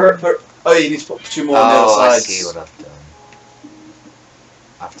have I done? Oh, you need to put 2 more on the Oh, other I sides. see what I've done.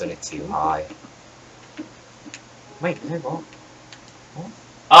 I've done it too high. Wait, no, what?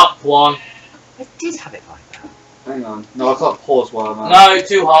 Up one. I did have it like that. Hang on. No, I can't pause while I'm at No,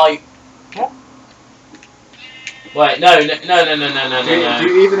 too high. What? Wait, no. Do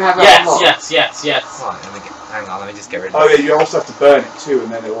you even have that Yes, unlocked? yes. Right, hang on, let me just get rid of Oh it. yeah, you also have to burn it too,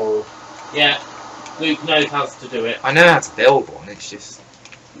 and then it will. Yeah. Luke knows how to do it. I know how to build one, it's just...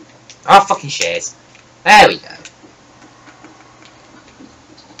 Oh, fucking shares. There we go.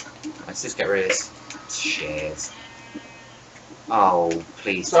 Let's just get rid of this shares. Oh,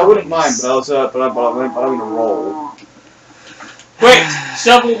 please. So I wouldn't guys. mind, but I was, but I'm gonna roll. Quick,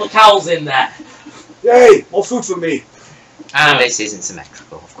 shovel the cows in there. Yay! More food for me. And this isn't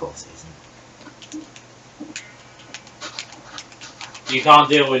symmetrical, of course it isn't. You can't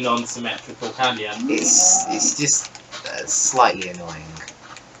deal with non-symmetrical, can you? It's just slightly annoying.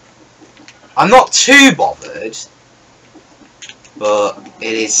 I'm not too bothered, but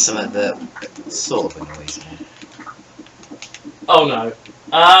it is something that sort of annoys me. Oh no.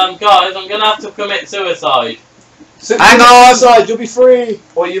 Guys, I'm gonna have to commit suicide. So, Hang you on! decide, you'll be free!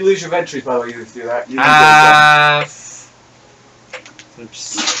 Or you lose your inventories, by the way, you do that. You,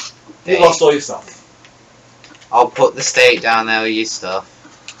 you lost all your stuff. I'll put the stake down there with your stuff.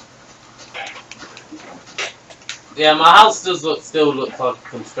 Yeah, my house does still look like a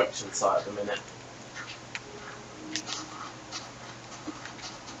construction site at the minute.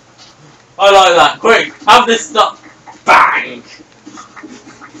 I like that. Quick, have this stuff. Bang!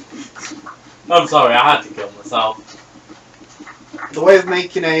 I'm sorry, I had to kill myself. the way of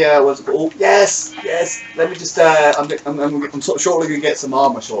making a what's it called? Yes, yes. Let me just I'm sort of shortly gonna get some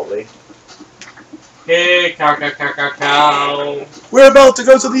armor shortly. Hey, cow. We're about to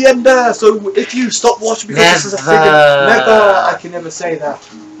go to the ender, so if you stop watching because this is a figure, I can never say that.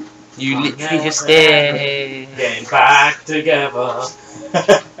 You literally just did. Getting back together.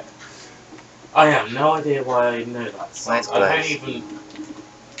 I have no idea why I know that song. Nice I don't place. even.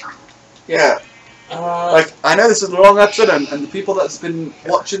 Yeah, like I know this is a long episode, and the people that's been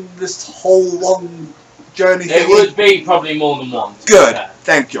watching this whole long journey. It would be probably more than one. Good,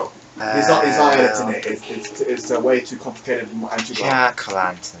 thank you. He's not Uh, editing it. It's way too complicated and too long.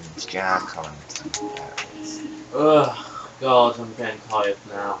 Jack-o'-lanterns, jack-o'-lanterns. Ugh, God, I'm getting tired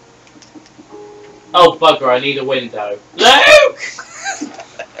now. Oh, bugger, I need a window. Luke!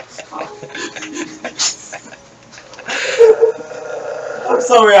 I'm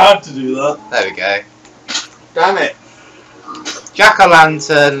sorry I had to do that. There we go. Damn it!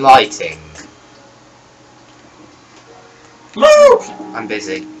 Jack-o'-lantern lighting. Luke! I'm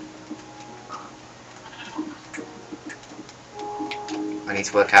busy. I need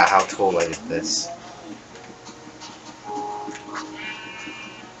to work out how tall I did this.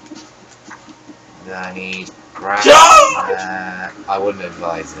 Then I need grass. I wouldn't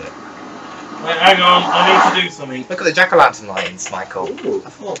advise it. Wait, hang on, I need to do something. Look at the jack-o'-lantern lights, Michael. Ooh.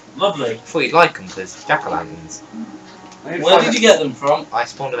 Oh, lovely. I thought you'd like them because jack-o'-lanterns. Where did you get them from? I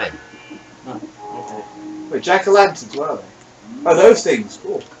spawned them in. Okay. Wait, jack-o'-lanterns, where are they? Oh, those things.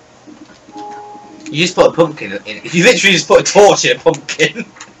 Cool. You just put a pumpkin in. You literally just put a torch in a pumpkin.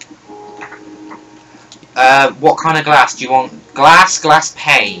 What kind of glass do you want? Glass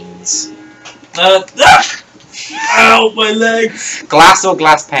panes. Ow, my legs! Glass or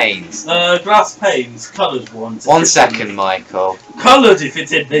glass panes? Glass panes, coloured ones. 1 second, Michael. Coloured if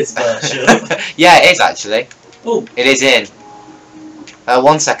it's in this version. Yeah, it is actually. Oh. It is in.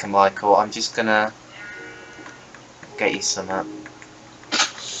 1 second, Michael. I'm just gonna get you some up.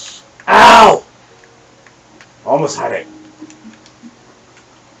 Ow! Almost had it.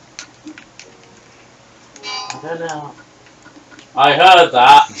 I don't know. I heard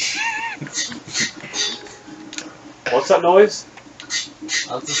that. What's that noise?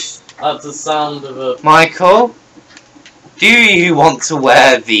 That's the sound of a... Michael, do you want to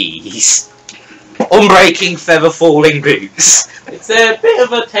wear these unbreaking feather falling boots? It's a bit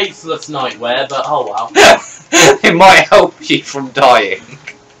of a tasteless nightwear, but oh well. It might help you from dying.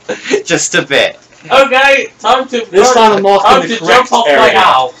 Just a bit. Okay, time to This time I'm marking time the to correct jump off my area.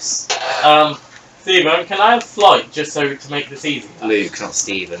 house. Steven, can I have flight just so to make this easy? Luke, not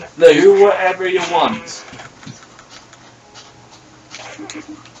Stephen. Luke, Do whatever you want.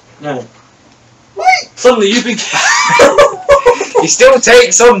 no. Suddenly you've been. You still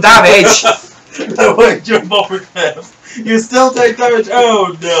take some damage. I won't jump off a cliff. You still take damage.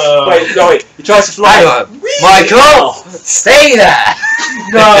 Oh no! Wait, no, wait. He tries to Hang fly. on. Michael, stay there.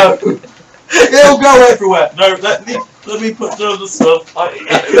 No! It'll go everywhere. No, let me put down the stuff.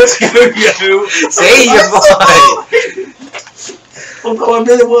 Let's go, you. See, you're fine. Although I'm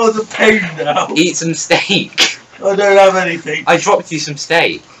in a world of pain now. Eat some steak. I don't have anything. I dropped you some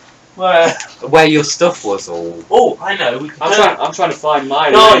steak. Where? Where your stuff was all. Oh, I know. We could I'm trying to find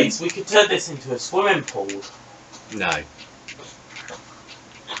my guys, we could turn this into a swimming pool. No.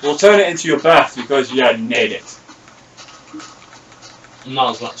 We'll turn it into your bath because you need it.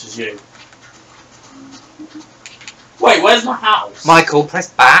 Not as much as you. Wait, where's my house? Michael, press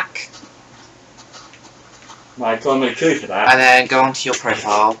back. Michael, I'm going to kill you for that. And then go onto your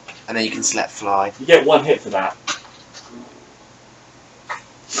profile. And then you can select fly. You get 1 hit for that.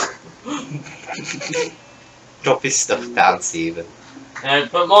 Drop his stuff down, Stephen.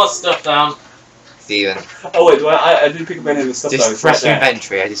 Put more stuff down. Stephen. Oh wait, I didn't pick up any of the stuff though. Just It's press right there.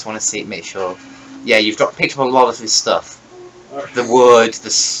 inventory. I just want to see, make sure. Yeah, you've picked up a lot of his stuff. The wood,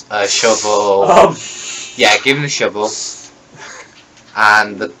 the shovel. Yeah, give him the shovel.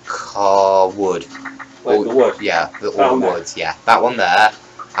 And the wood. Like the wood. Yeah, all That the one there. wood. Yeah, that one there.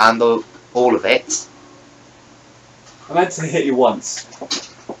 And all of it. I meant to hit you once.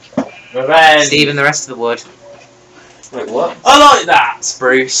 Revenge. Stephen, the rest of the wood. Wait, what? I like that.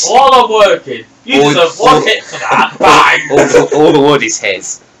 Spruce. While I'm working, you All- deserve 1 hit for that. Bang. all the wood is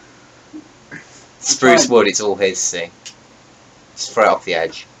his. Spruce wood, it's all his, see. Just throw it off the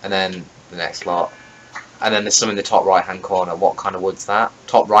edge. And then the next lot. And then there's some in the top right hand corner. What kind of wood's that?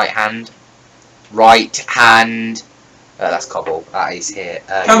 Top right hand. Right hand. That's cobble. That is here.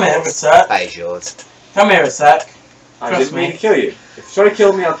 Come here a yours. sec. That is yours. Come here a sec. I Trust didn't mean me. to kill you. If you try to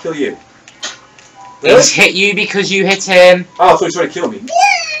kill me, I'll kill you. He's hit you because you hit him. Oh, I thought you were trying to kill me.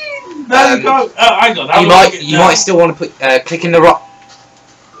 No, you can't. Hang on. You might still want to put click in the right.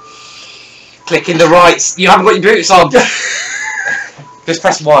 Click in the right. You haven't got your boots on. Just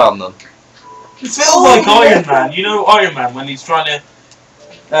press Y on them. It feels like Iron Man. You know Iron Man when he's trying to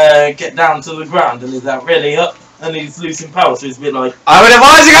get down to the ground and he's that really up and he's losing power, so he's a bit like. I would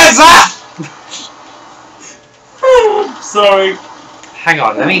advise against that. Sorry. Hang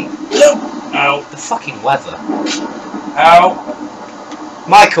on, let me. Ow. The fucking weather. Ow.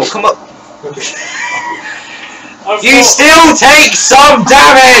 Michael, come up. You still take some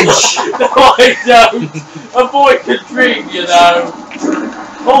damage! No, I don't! Avoid the dream, you know!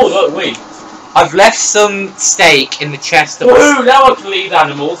 Oh, look, wait. I've left some steak in the chest that was... Woohoo! Now I can lead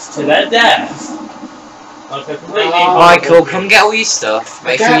animals to their death! Like a completely... Michael, come get all your stuff.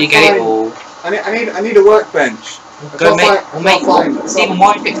 Make sure you get it all. I need a workbench. Go make... Stephen,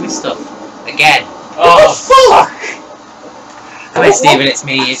 why are you picking this stuff? Again. Oh, fuck! Come here, Stephen, it's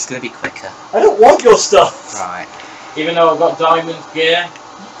me. It's going to be quicker. I don't want your stuff. Right. even though I've got diamond gear.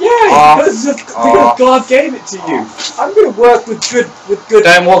 Yeah, because God gave it to you. I'm going to work with good.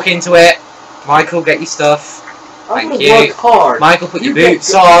 Don't walk into it. Michael, get your stuff. I'm Thank going to you. work hard. Michael, put your get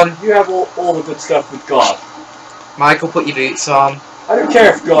boots good- on. You have all the good stuff with God. Michael, put your boots on. I don't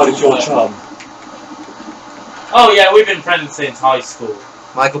care if God is your chum. Oh yeah, we've been friends since high school.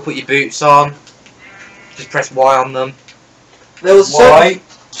 Michael, put your boots on. Just press Y on them. There was Why?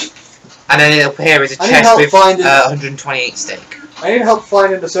 And then it'll appear as a I need chest help with finding- 128 steak. I need help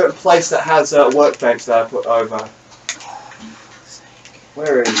finding a certain place that has a workbench that I put over.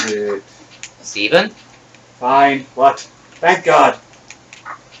 Where is it? Stephen, Fine. What? Thank God.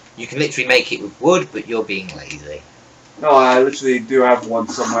 you can literally make it with wood, but you're being lazy. No, I literally do have one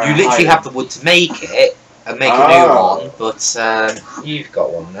somewhere. You literally hiding. have the wood to make it and make a new Oh. one, but you've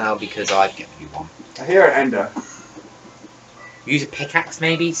got one now because I've given you one. I hear an ender. Use a pickaxe,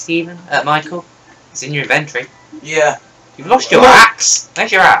 maybe, Stephen? Michael? It's in your inventory. Yeah. You've lost your Oh. axe.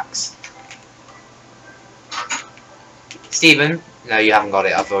 Where's your axe? Stephen? No, you haven't got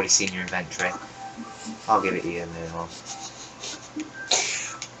it. I've already seen your inventory. I'll give it to you now.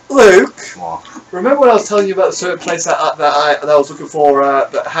 Luke, What? remember when I was telling you about a certain place that I was looking for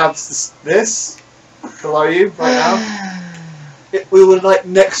that has this below you right now? We were like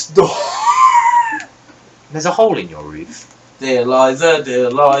next door. There's a hole in your roof. Dear Liza, dear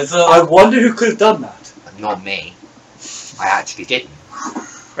Liza. I wonder who could have done that. Not me. I actually didn't.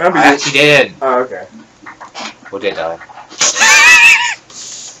 Remember I you? actually didn't. Oh, okay. Or did I?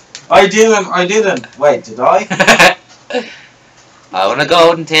 I didn't. Wait, did I? I want a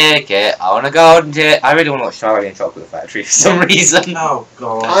golden ticket. I want a golden ticket. I really want to watch Charlie and Chocolate Factory for some reason. Oh,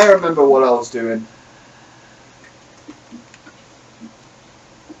 God. I remember what I was doing.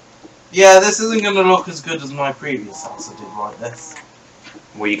 Yeah, this isn't going to look as good as my previous house I did like this.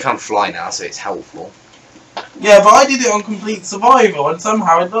 Well, you can fly now, so it's helpful. Yeah, but I did it on complete survival and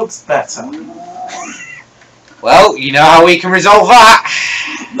somehow it looks better. Well, you know how we can resolve that.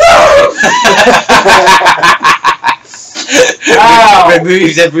 Ow.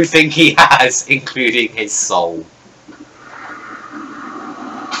 Removes everything he has, including his soul.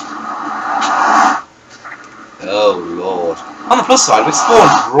 Oh lord. On the plus side, we've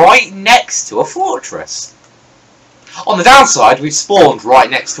spawned right next to a fortress. On the downside, we've spawned right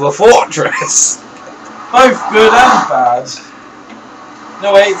next to a fortress. Both good and bad.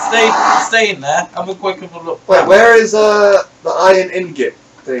 No, wait, stay in there. Have a quick look. Wait, where is the iron ingot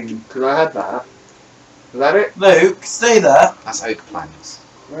thing? Because I had that. Is that it? Luke, stay there. That's oak planks.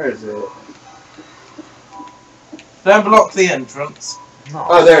 Where is it? Don't block the entrance. No.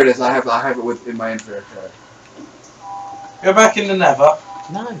 Oh, there it is. I have it in my inventory. Go back in the nether.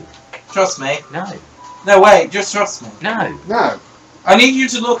 No. Trust me. No. No, wait, just trust me. No. No. I need you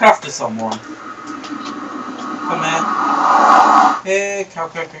to look after someone. Come here. Here, cow.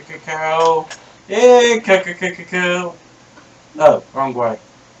 Here, cow. Oh, wrong way.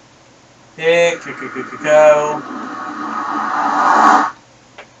 Here, cow.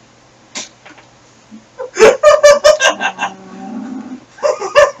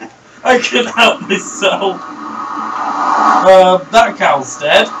 I couldn't help myself. That cow's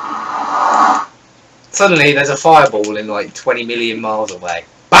dead. Suddenly, there's a fireball in like 20 million miles away.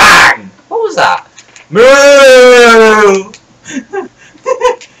 Bang! What was that? Moo!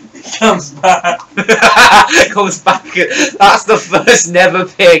 It comes back. Comes back. That's the first never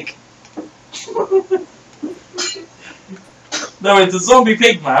pig. No, it's a zombie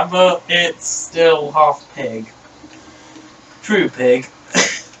pig man, but it's still half pig. True pig.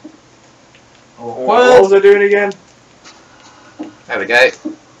 What was I doing again? There we go.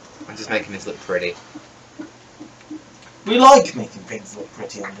 I'm just making this look pretty. We like making things look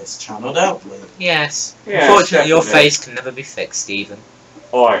pretty on this channel, don't we? Yes. Yeah, Unfortunately, your definitely. face can never be fixed, Stephen.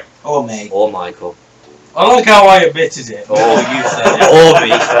 Oi. Or me. Or Michael. I like how I admitted it. Or you said it. Or me,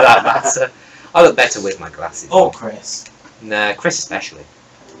 for that matter. I look better with my glasses Or on. Chris. Nah, Chris especially.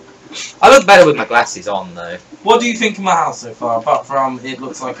 I look better with my glasses on, though. What do you think of my house so far, apart from it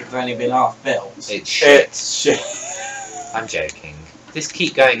looks like it's only been half built? It's shit. It's shit. I'm joking. Just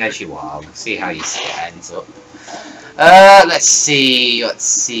keep going as you are. We'll see how your skit ends up. Let's see.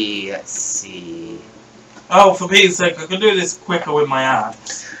 Oh, for Pete's sake, I can do this quicker with my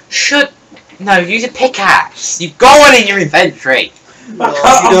axe. No, use a pickaxe. You've got one in your inventory.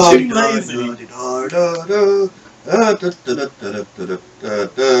 I'm too lazy.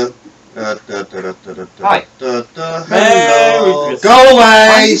 Right. Hello. Go I'm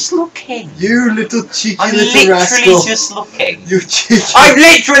away! just looking. You little cheeky I'm little literally rascal. just looking. You cheeky. I'm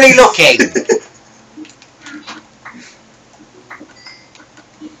literally looking.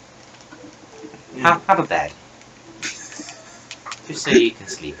 Have a bed. Just so you can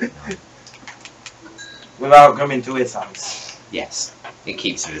sleep at night. Without coming to his house. Yes. It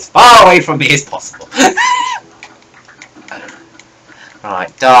keeps you as far away from me as possible.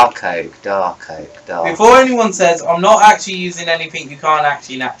 Right, dark oak. Before anyone says, I'm not actually using anything you can't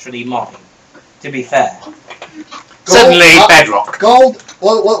actually naturally mine. To be fair. Suddenly, bedrock. Gold.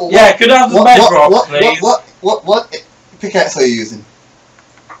 What? Yeah, could I have the bedrock, please? What pickaxe are you using?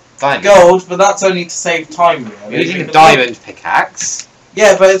 Diamond. Gold, but that's only to save time, really. You're using a because diamond pickaxe.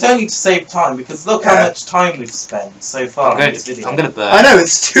 Yeah, but it's only to save time, because look how much time we've spent so far I'm in this video. gonna burn. I know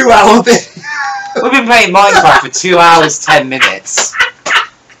it's 2 hour bit. We've been playing Minecraft for 2 hours 10 minutes.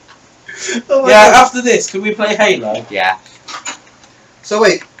 Oh my Yeah, God. after this, can we play Halo? Yeah. So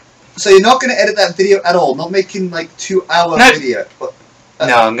wait. So you're not going to edit that video at all? Not making like 2 hour No. video, but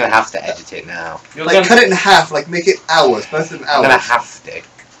No, I'm gonna have to edit it now. You're like gonna... cut it in half. Like make it hours, both of them I'm gonna hours. have to.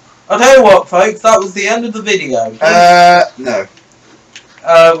 I'll tell you what, folks, that was the end of the video. No.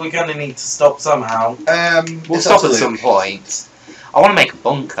 We're gonna need to stop somehow. We'll it's stop up to at Luke. some point. I want to make a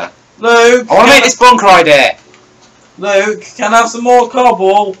bunker. Luke! I want to make this bunker idea. Luke, can I have some more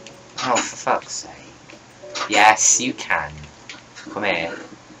cobble? Oh, for fuck's sake. Yes, you can. Come here.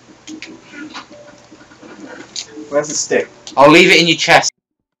 Where's the stick? I'll leave it in your chest.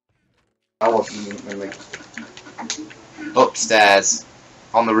 I wasn't really. Upstairs.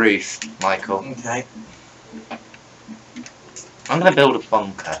 On the roof, Michael. Okay. I'm gonna build a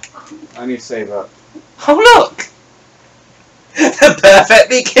bunker. I need to say that. Oh, look! The perfect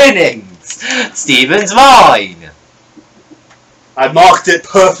beginnings! Stephen's mine! I marked it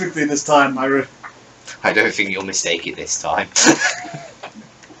perfectly this time, Myra. I don't think you'll mistake it this time.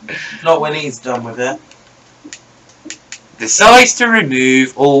 Not when he's done with it. Decides to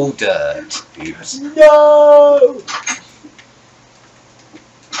remove all dirt. Oops. No!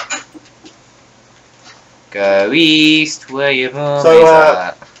 Go east where your mum So, is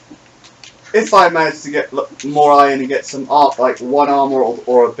at. If I manage to get more iron and get some like one armor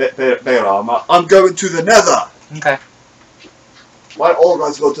or a bit better armor, I'm going to the Nether. Okay. Why don't all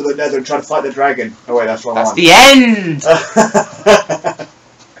guys go to the Nether and try to fight the dragon? Oh wait, that's wrong That's one. the end!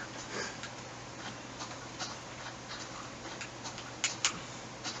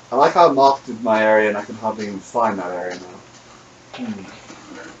 I like how I marked my area and I can hardly even find that area now.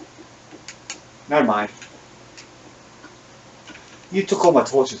 Never mind. You took all my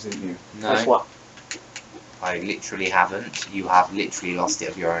torches, didn't you? No. That's what. I literally haven't. You have literally lost it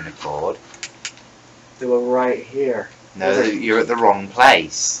of your own accord. They were right here. No, you're at the wrong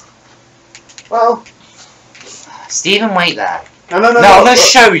place. Well, Stephen, wait there. no. No, I'm gonna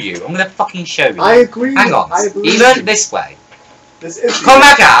show you. I'm gonna fucking show you. I agree. Hang on. I believe Stephen, you. this way. This is Come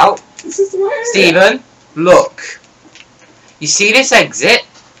back out. This is the way. Stephen, look. You see this exit?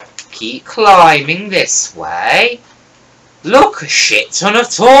 Keep climbing this way. Look, a shit ton of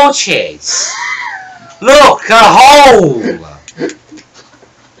torches. Look, a hole.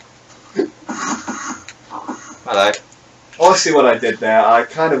 Hello. Oh, see what I did there. I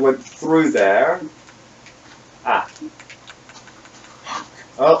kind of went through there. Ah.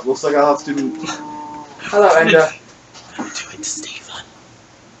 Oh, looks like I'll have to. Hello, Ender. Don't do it, Stephen.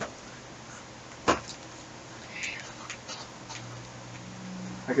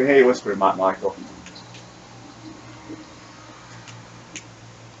 I can hear you whispering, Michael.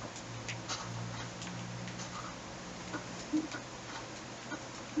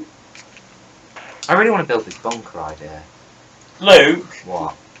 I really want to build this bunker idea. Luke,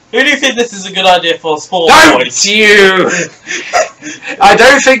 What? who do you think this is a good idea for sport Don't boys? you! I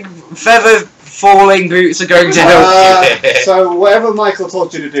don't think feather falling boots are going to help you. So, whatever Michael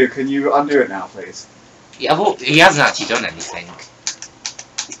told you to do, can you undo it now, please? Yeah, well, he hasn't actually done anything.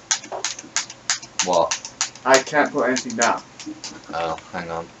 What? I can't put anything down. Oh, hang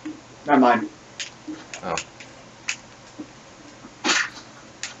on. Never mind.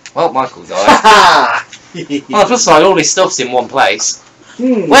 Well, Michael died. Ha On the plus side, all his stuff's in one place.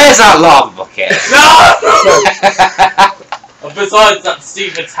 Hmm. Where's that lava bucket? No! And besides, that's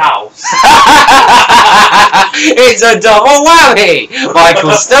Stephen's house. It's a double whammy!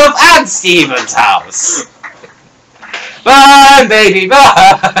 Michael's stuff and Stephen's house. Burn, baby,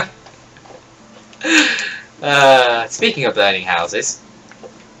 burn! Speaking of burning houses.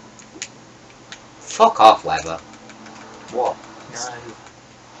 Fuck off, Weather. What? No.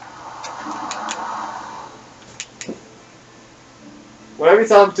 Whatever you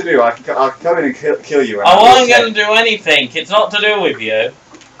tell him to do, I'll come in and kill you. And I I'll wasn't say- going to do anything. It's not to do with you.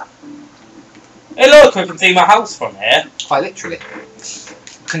 Hey, look, I can see my house from here. Quite literally.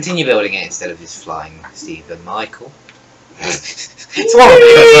 Continue building it instead of just flying Stephen Michael. It's one or the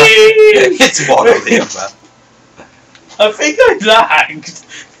other. It's one or the other. I think I lagged.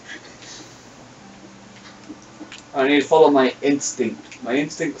 I need to follow my instinct. My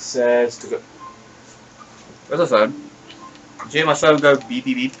instinct says to go. Where's the phone? Did you hear my phone go beep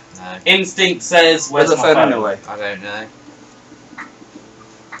beep beep? No, Instinct says, where's Where's the my phone phone? anyway? I don't know.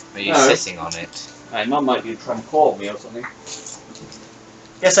 Are you No. sitting on it? My mum might be trying to call me or something.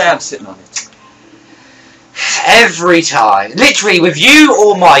 Yes, I am sitting on it. Every time. Literally, with you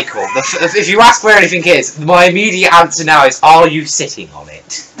or Michael, if you ask where anything is, my immediate answer now is, are you sitting on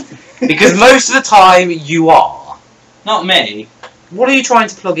it? Because most of the time, you are. Not me. What are you trying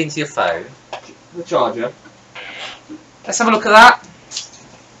to plug into your phone? The charger. Let's have a look at that.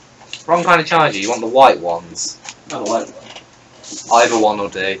 Wrong kind of charger. You want the white ones. Oh, what? Either one will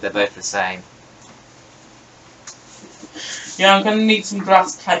do. They're both the same. Yeah, I'm going to need some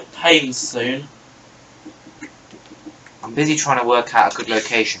grass panes soon. I'm busy trying to work out a good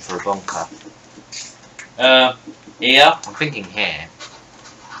location for a bunker. Here. I'm thinking here.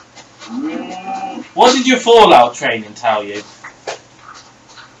 What did your Fallout training tell you?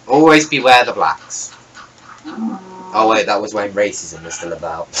 Always beware the blacks. Oh wait, that was when racism was still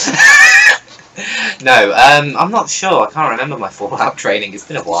about. No, I'm not sure. I can't remember my Fallout training. It's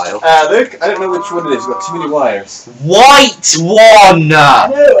been a while. Luke, I don't know which one it is. You've got too many wires. White one!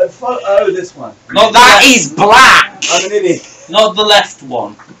 know. Oh, this one. Not That the is black! I'm an idiot. not the left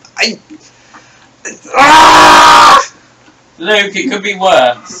one. Ah! Luke, it could be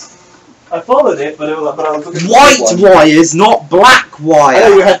worse. I followed it, but I was looking for White one. wires, not black I know wire.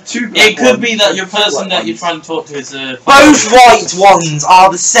 you had two. Black It could ones. be that your person Black that you're ones. trying to talk to is Both white ones are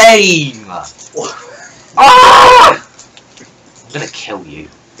the same. Ah! I'm gonna kill you.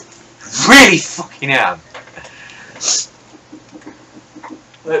 Really fucking am.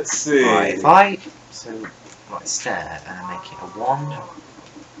 Let's see. Right, if I stare and I make it a 1.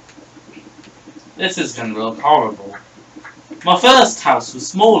 This is going to look horrible. My first house was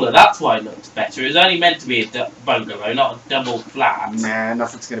smaller, that's why it looked better. It was only meant to be a bungalow, not a double flat. Nah,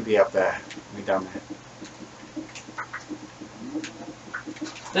 nothing's gonna be up there. Be down there.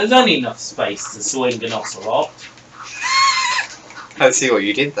 There's only enough space to swing an ocelot. Let's see what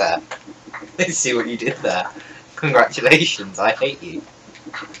you did there. Let's see what you did there. Congratulations, I hate you.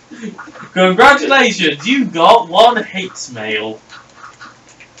 Congratulations, you got 1 hate mail.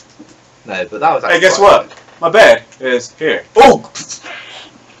 No, but that was Hey, actually guess quite what? My bed is here. Oh!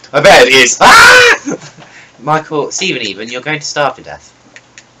 My bed is. Ah! Michael, Stephen, even, you're going to starve to death.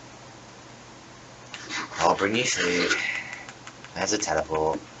 I'll bring you food. There's a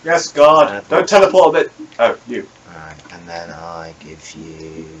teleport. Yes, God. Teleport. Don't teleport a bit. Oh, you. Alright, and then I give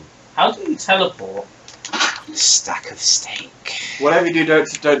you How do you teleport? a stack of steak. Whatever you do,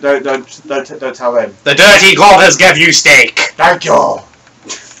 don't tell them. The dirty goddess gave you steak! Thank you.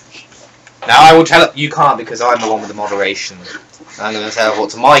 Now I will tell you can't because I'm the one with the moderation. I'm going to teleport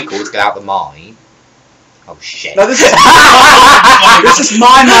to Michael to get out the mine. Oh shit. No, this is this is my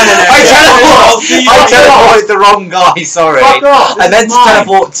mine. I teleported the wrong guy, sorry. Fuck off. I This meant is to mine.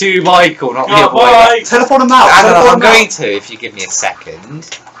 teleport to Michael, not the other way. Bye. Teleport him out. I'm Teleport him going out. to if you give me a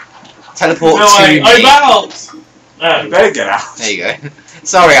second. Teleport No, to I'm me. out! You better get out. There you go.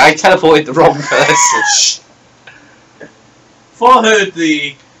 Sorry, I teleported the wrong person. Before I heard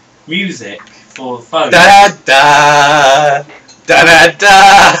the music for the phone. Da da da da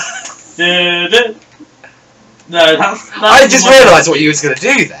da. Du-du. No, that's I just realised what you was going to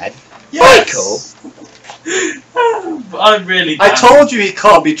do then. Michael. I'm really I bad. told you he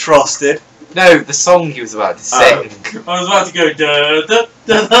can't be trusted. No, the song he was about to Oh. sing. I was about to go da da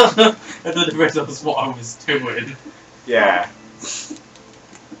da da, and then I realised what I was doing. Yeah.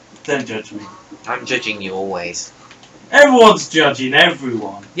 Don't judge me. I'm judging you always. Everyone's judging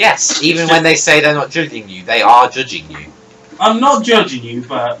everyone. Yes, even when they say they're not judging you, they are judging you. I'm not judging you,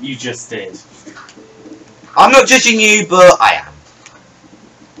 but you just did. I'm not judging you, but I am.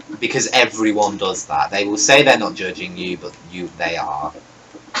 Because everyone does that. They will say they're not judging you, but they are.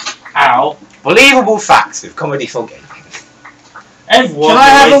 How? Believable facts with Comedy for Gaming. Everyone. Can I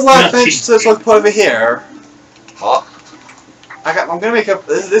have a always workbench judging so I can put over here? What? I'm going to make a.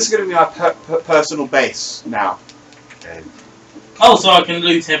 This is going to be my personal base now. Okay. Oh, so I can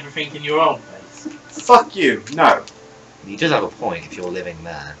loot everything in your old place. Fuck you. No. You does have a point if you're living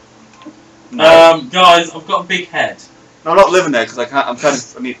there. No. Guys, I've got a big head. No, I'm not living there because I can't.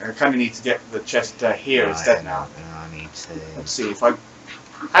 I kind of need to get the chest here instead now. I need to. Let's see if I.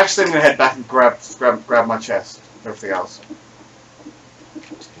 Actually, I'm going to head back and grab my chest. Everything else.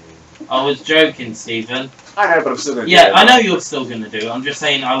 I was joking, Stephen. I know, but I'm still going to. Yeah, I know you're still going to do it. I'm just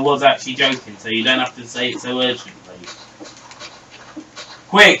saying I was actually joking, so you don't have to say it so urgently.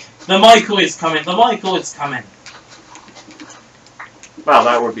 Quick! The Michael is coming! The Michael is coming! Well,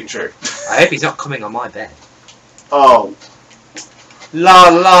 that would be true. I hope he's not coming on my bed. Oh. La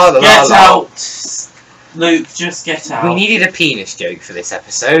la la Get la. out! Luke, just get out. We needed a penis joke for this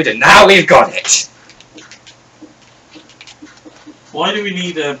episode, and now we've got it. Why do we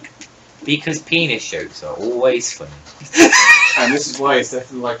need a... Because penis jokes are always funny. And this is why it's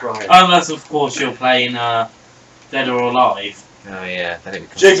definitely like Ryan. Unless, of course, you're playing Dead or Alive. Oh yeah, then it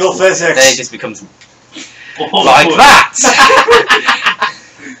becomes. Jiggle physics! Then it just becomes Or like that!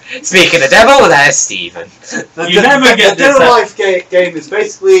 Speaking of devil, there's Stephen. You never get the this Dead or Alive game is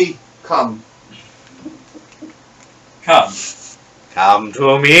basically come. Come. Come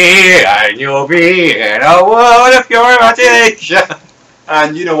to me, and you'll be in a world of pure imagination.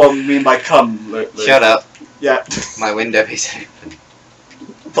 And you know what we mean by come, Luke. Shut up. Yeah. My window is open.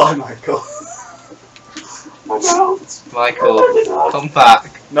 Bye, Michael. I'm out. Michael, come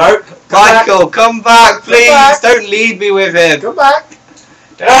back. No. Michael, come back, please. back. Don't leave me with him. Come back.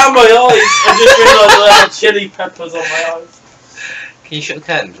 Ah, my eyes! I just realised I had chili peppers on my eyes. Can you shut the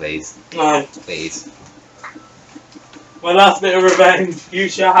curtain, please? No. Please. My last bit of revenge. You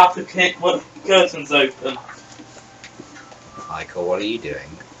shall have to kick when the curtain's open. Michael, what are you doing?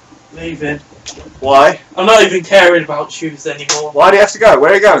 Leaving. Why? I'm not even caring about shoes anymore. Why do you have to go?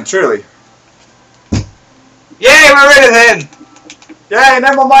 Where are you going, truly? Yay, we're rid of him! Yay,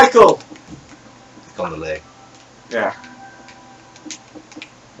 no more Michael! He's gone the loo. Yeah.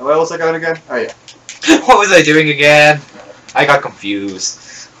 And where was I going again? Oh, yeah. What was I doing again? I got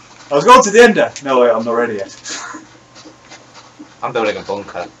confused. I was going to the ender. No, wait, I'm not ready yet. I'm building a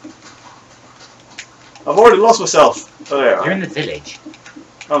bunker. I've already lost myself. Oh, there. You're in the village.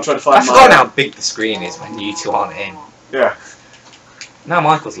 I'm trying to find I've forgotten how big the screen is when you two aren't in. Yeah. Now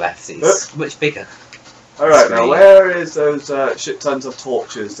Michael's left, it's much bigger. Alright, now Screen. where is those shit tons of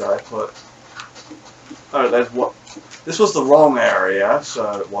torches that I put? Oh, there's what? This was the wrong area,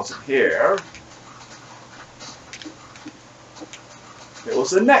 so it wasn't here. It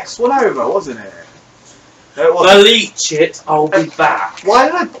was the next one over, wasn't it? No, it wasn't. Delete it, I'll be back. Why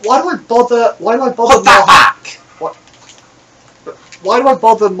do I bother? Why do I bother? Put that back! Why do I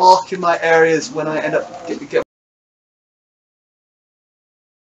bother marking my areas when I end up get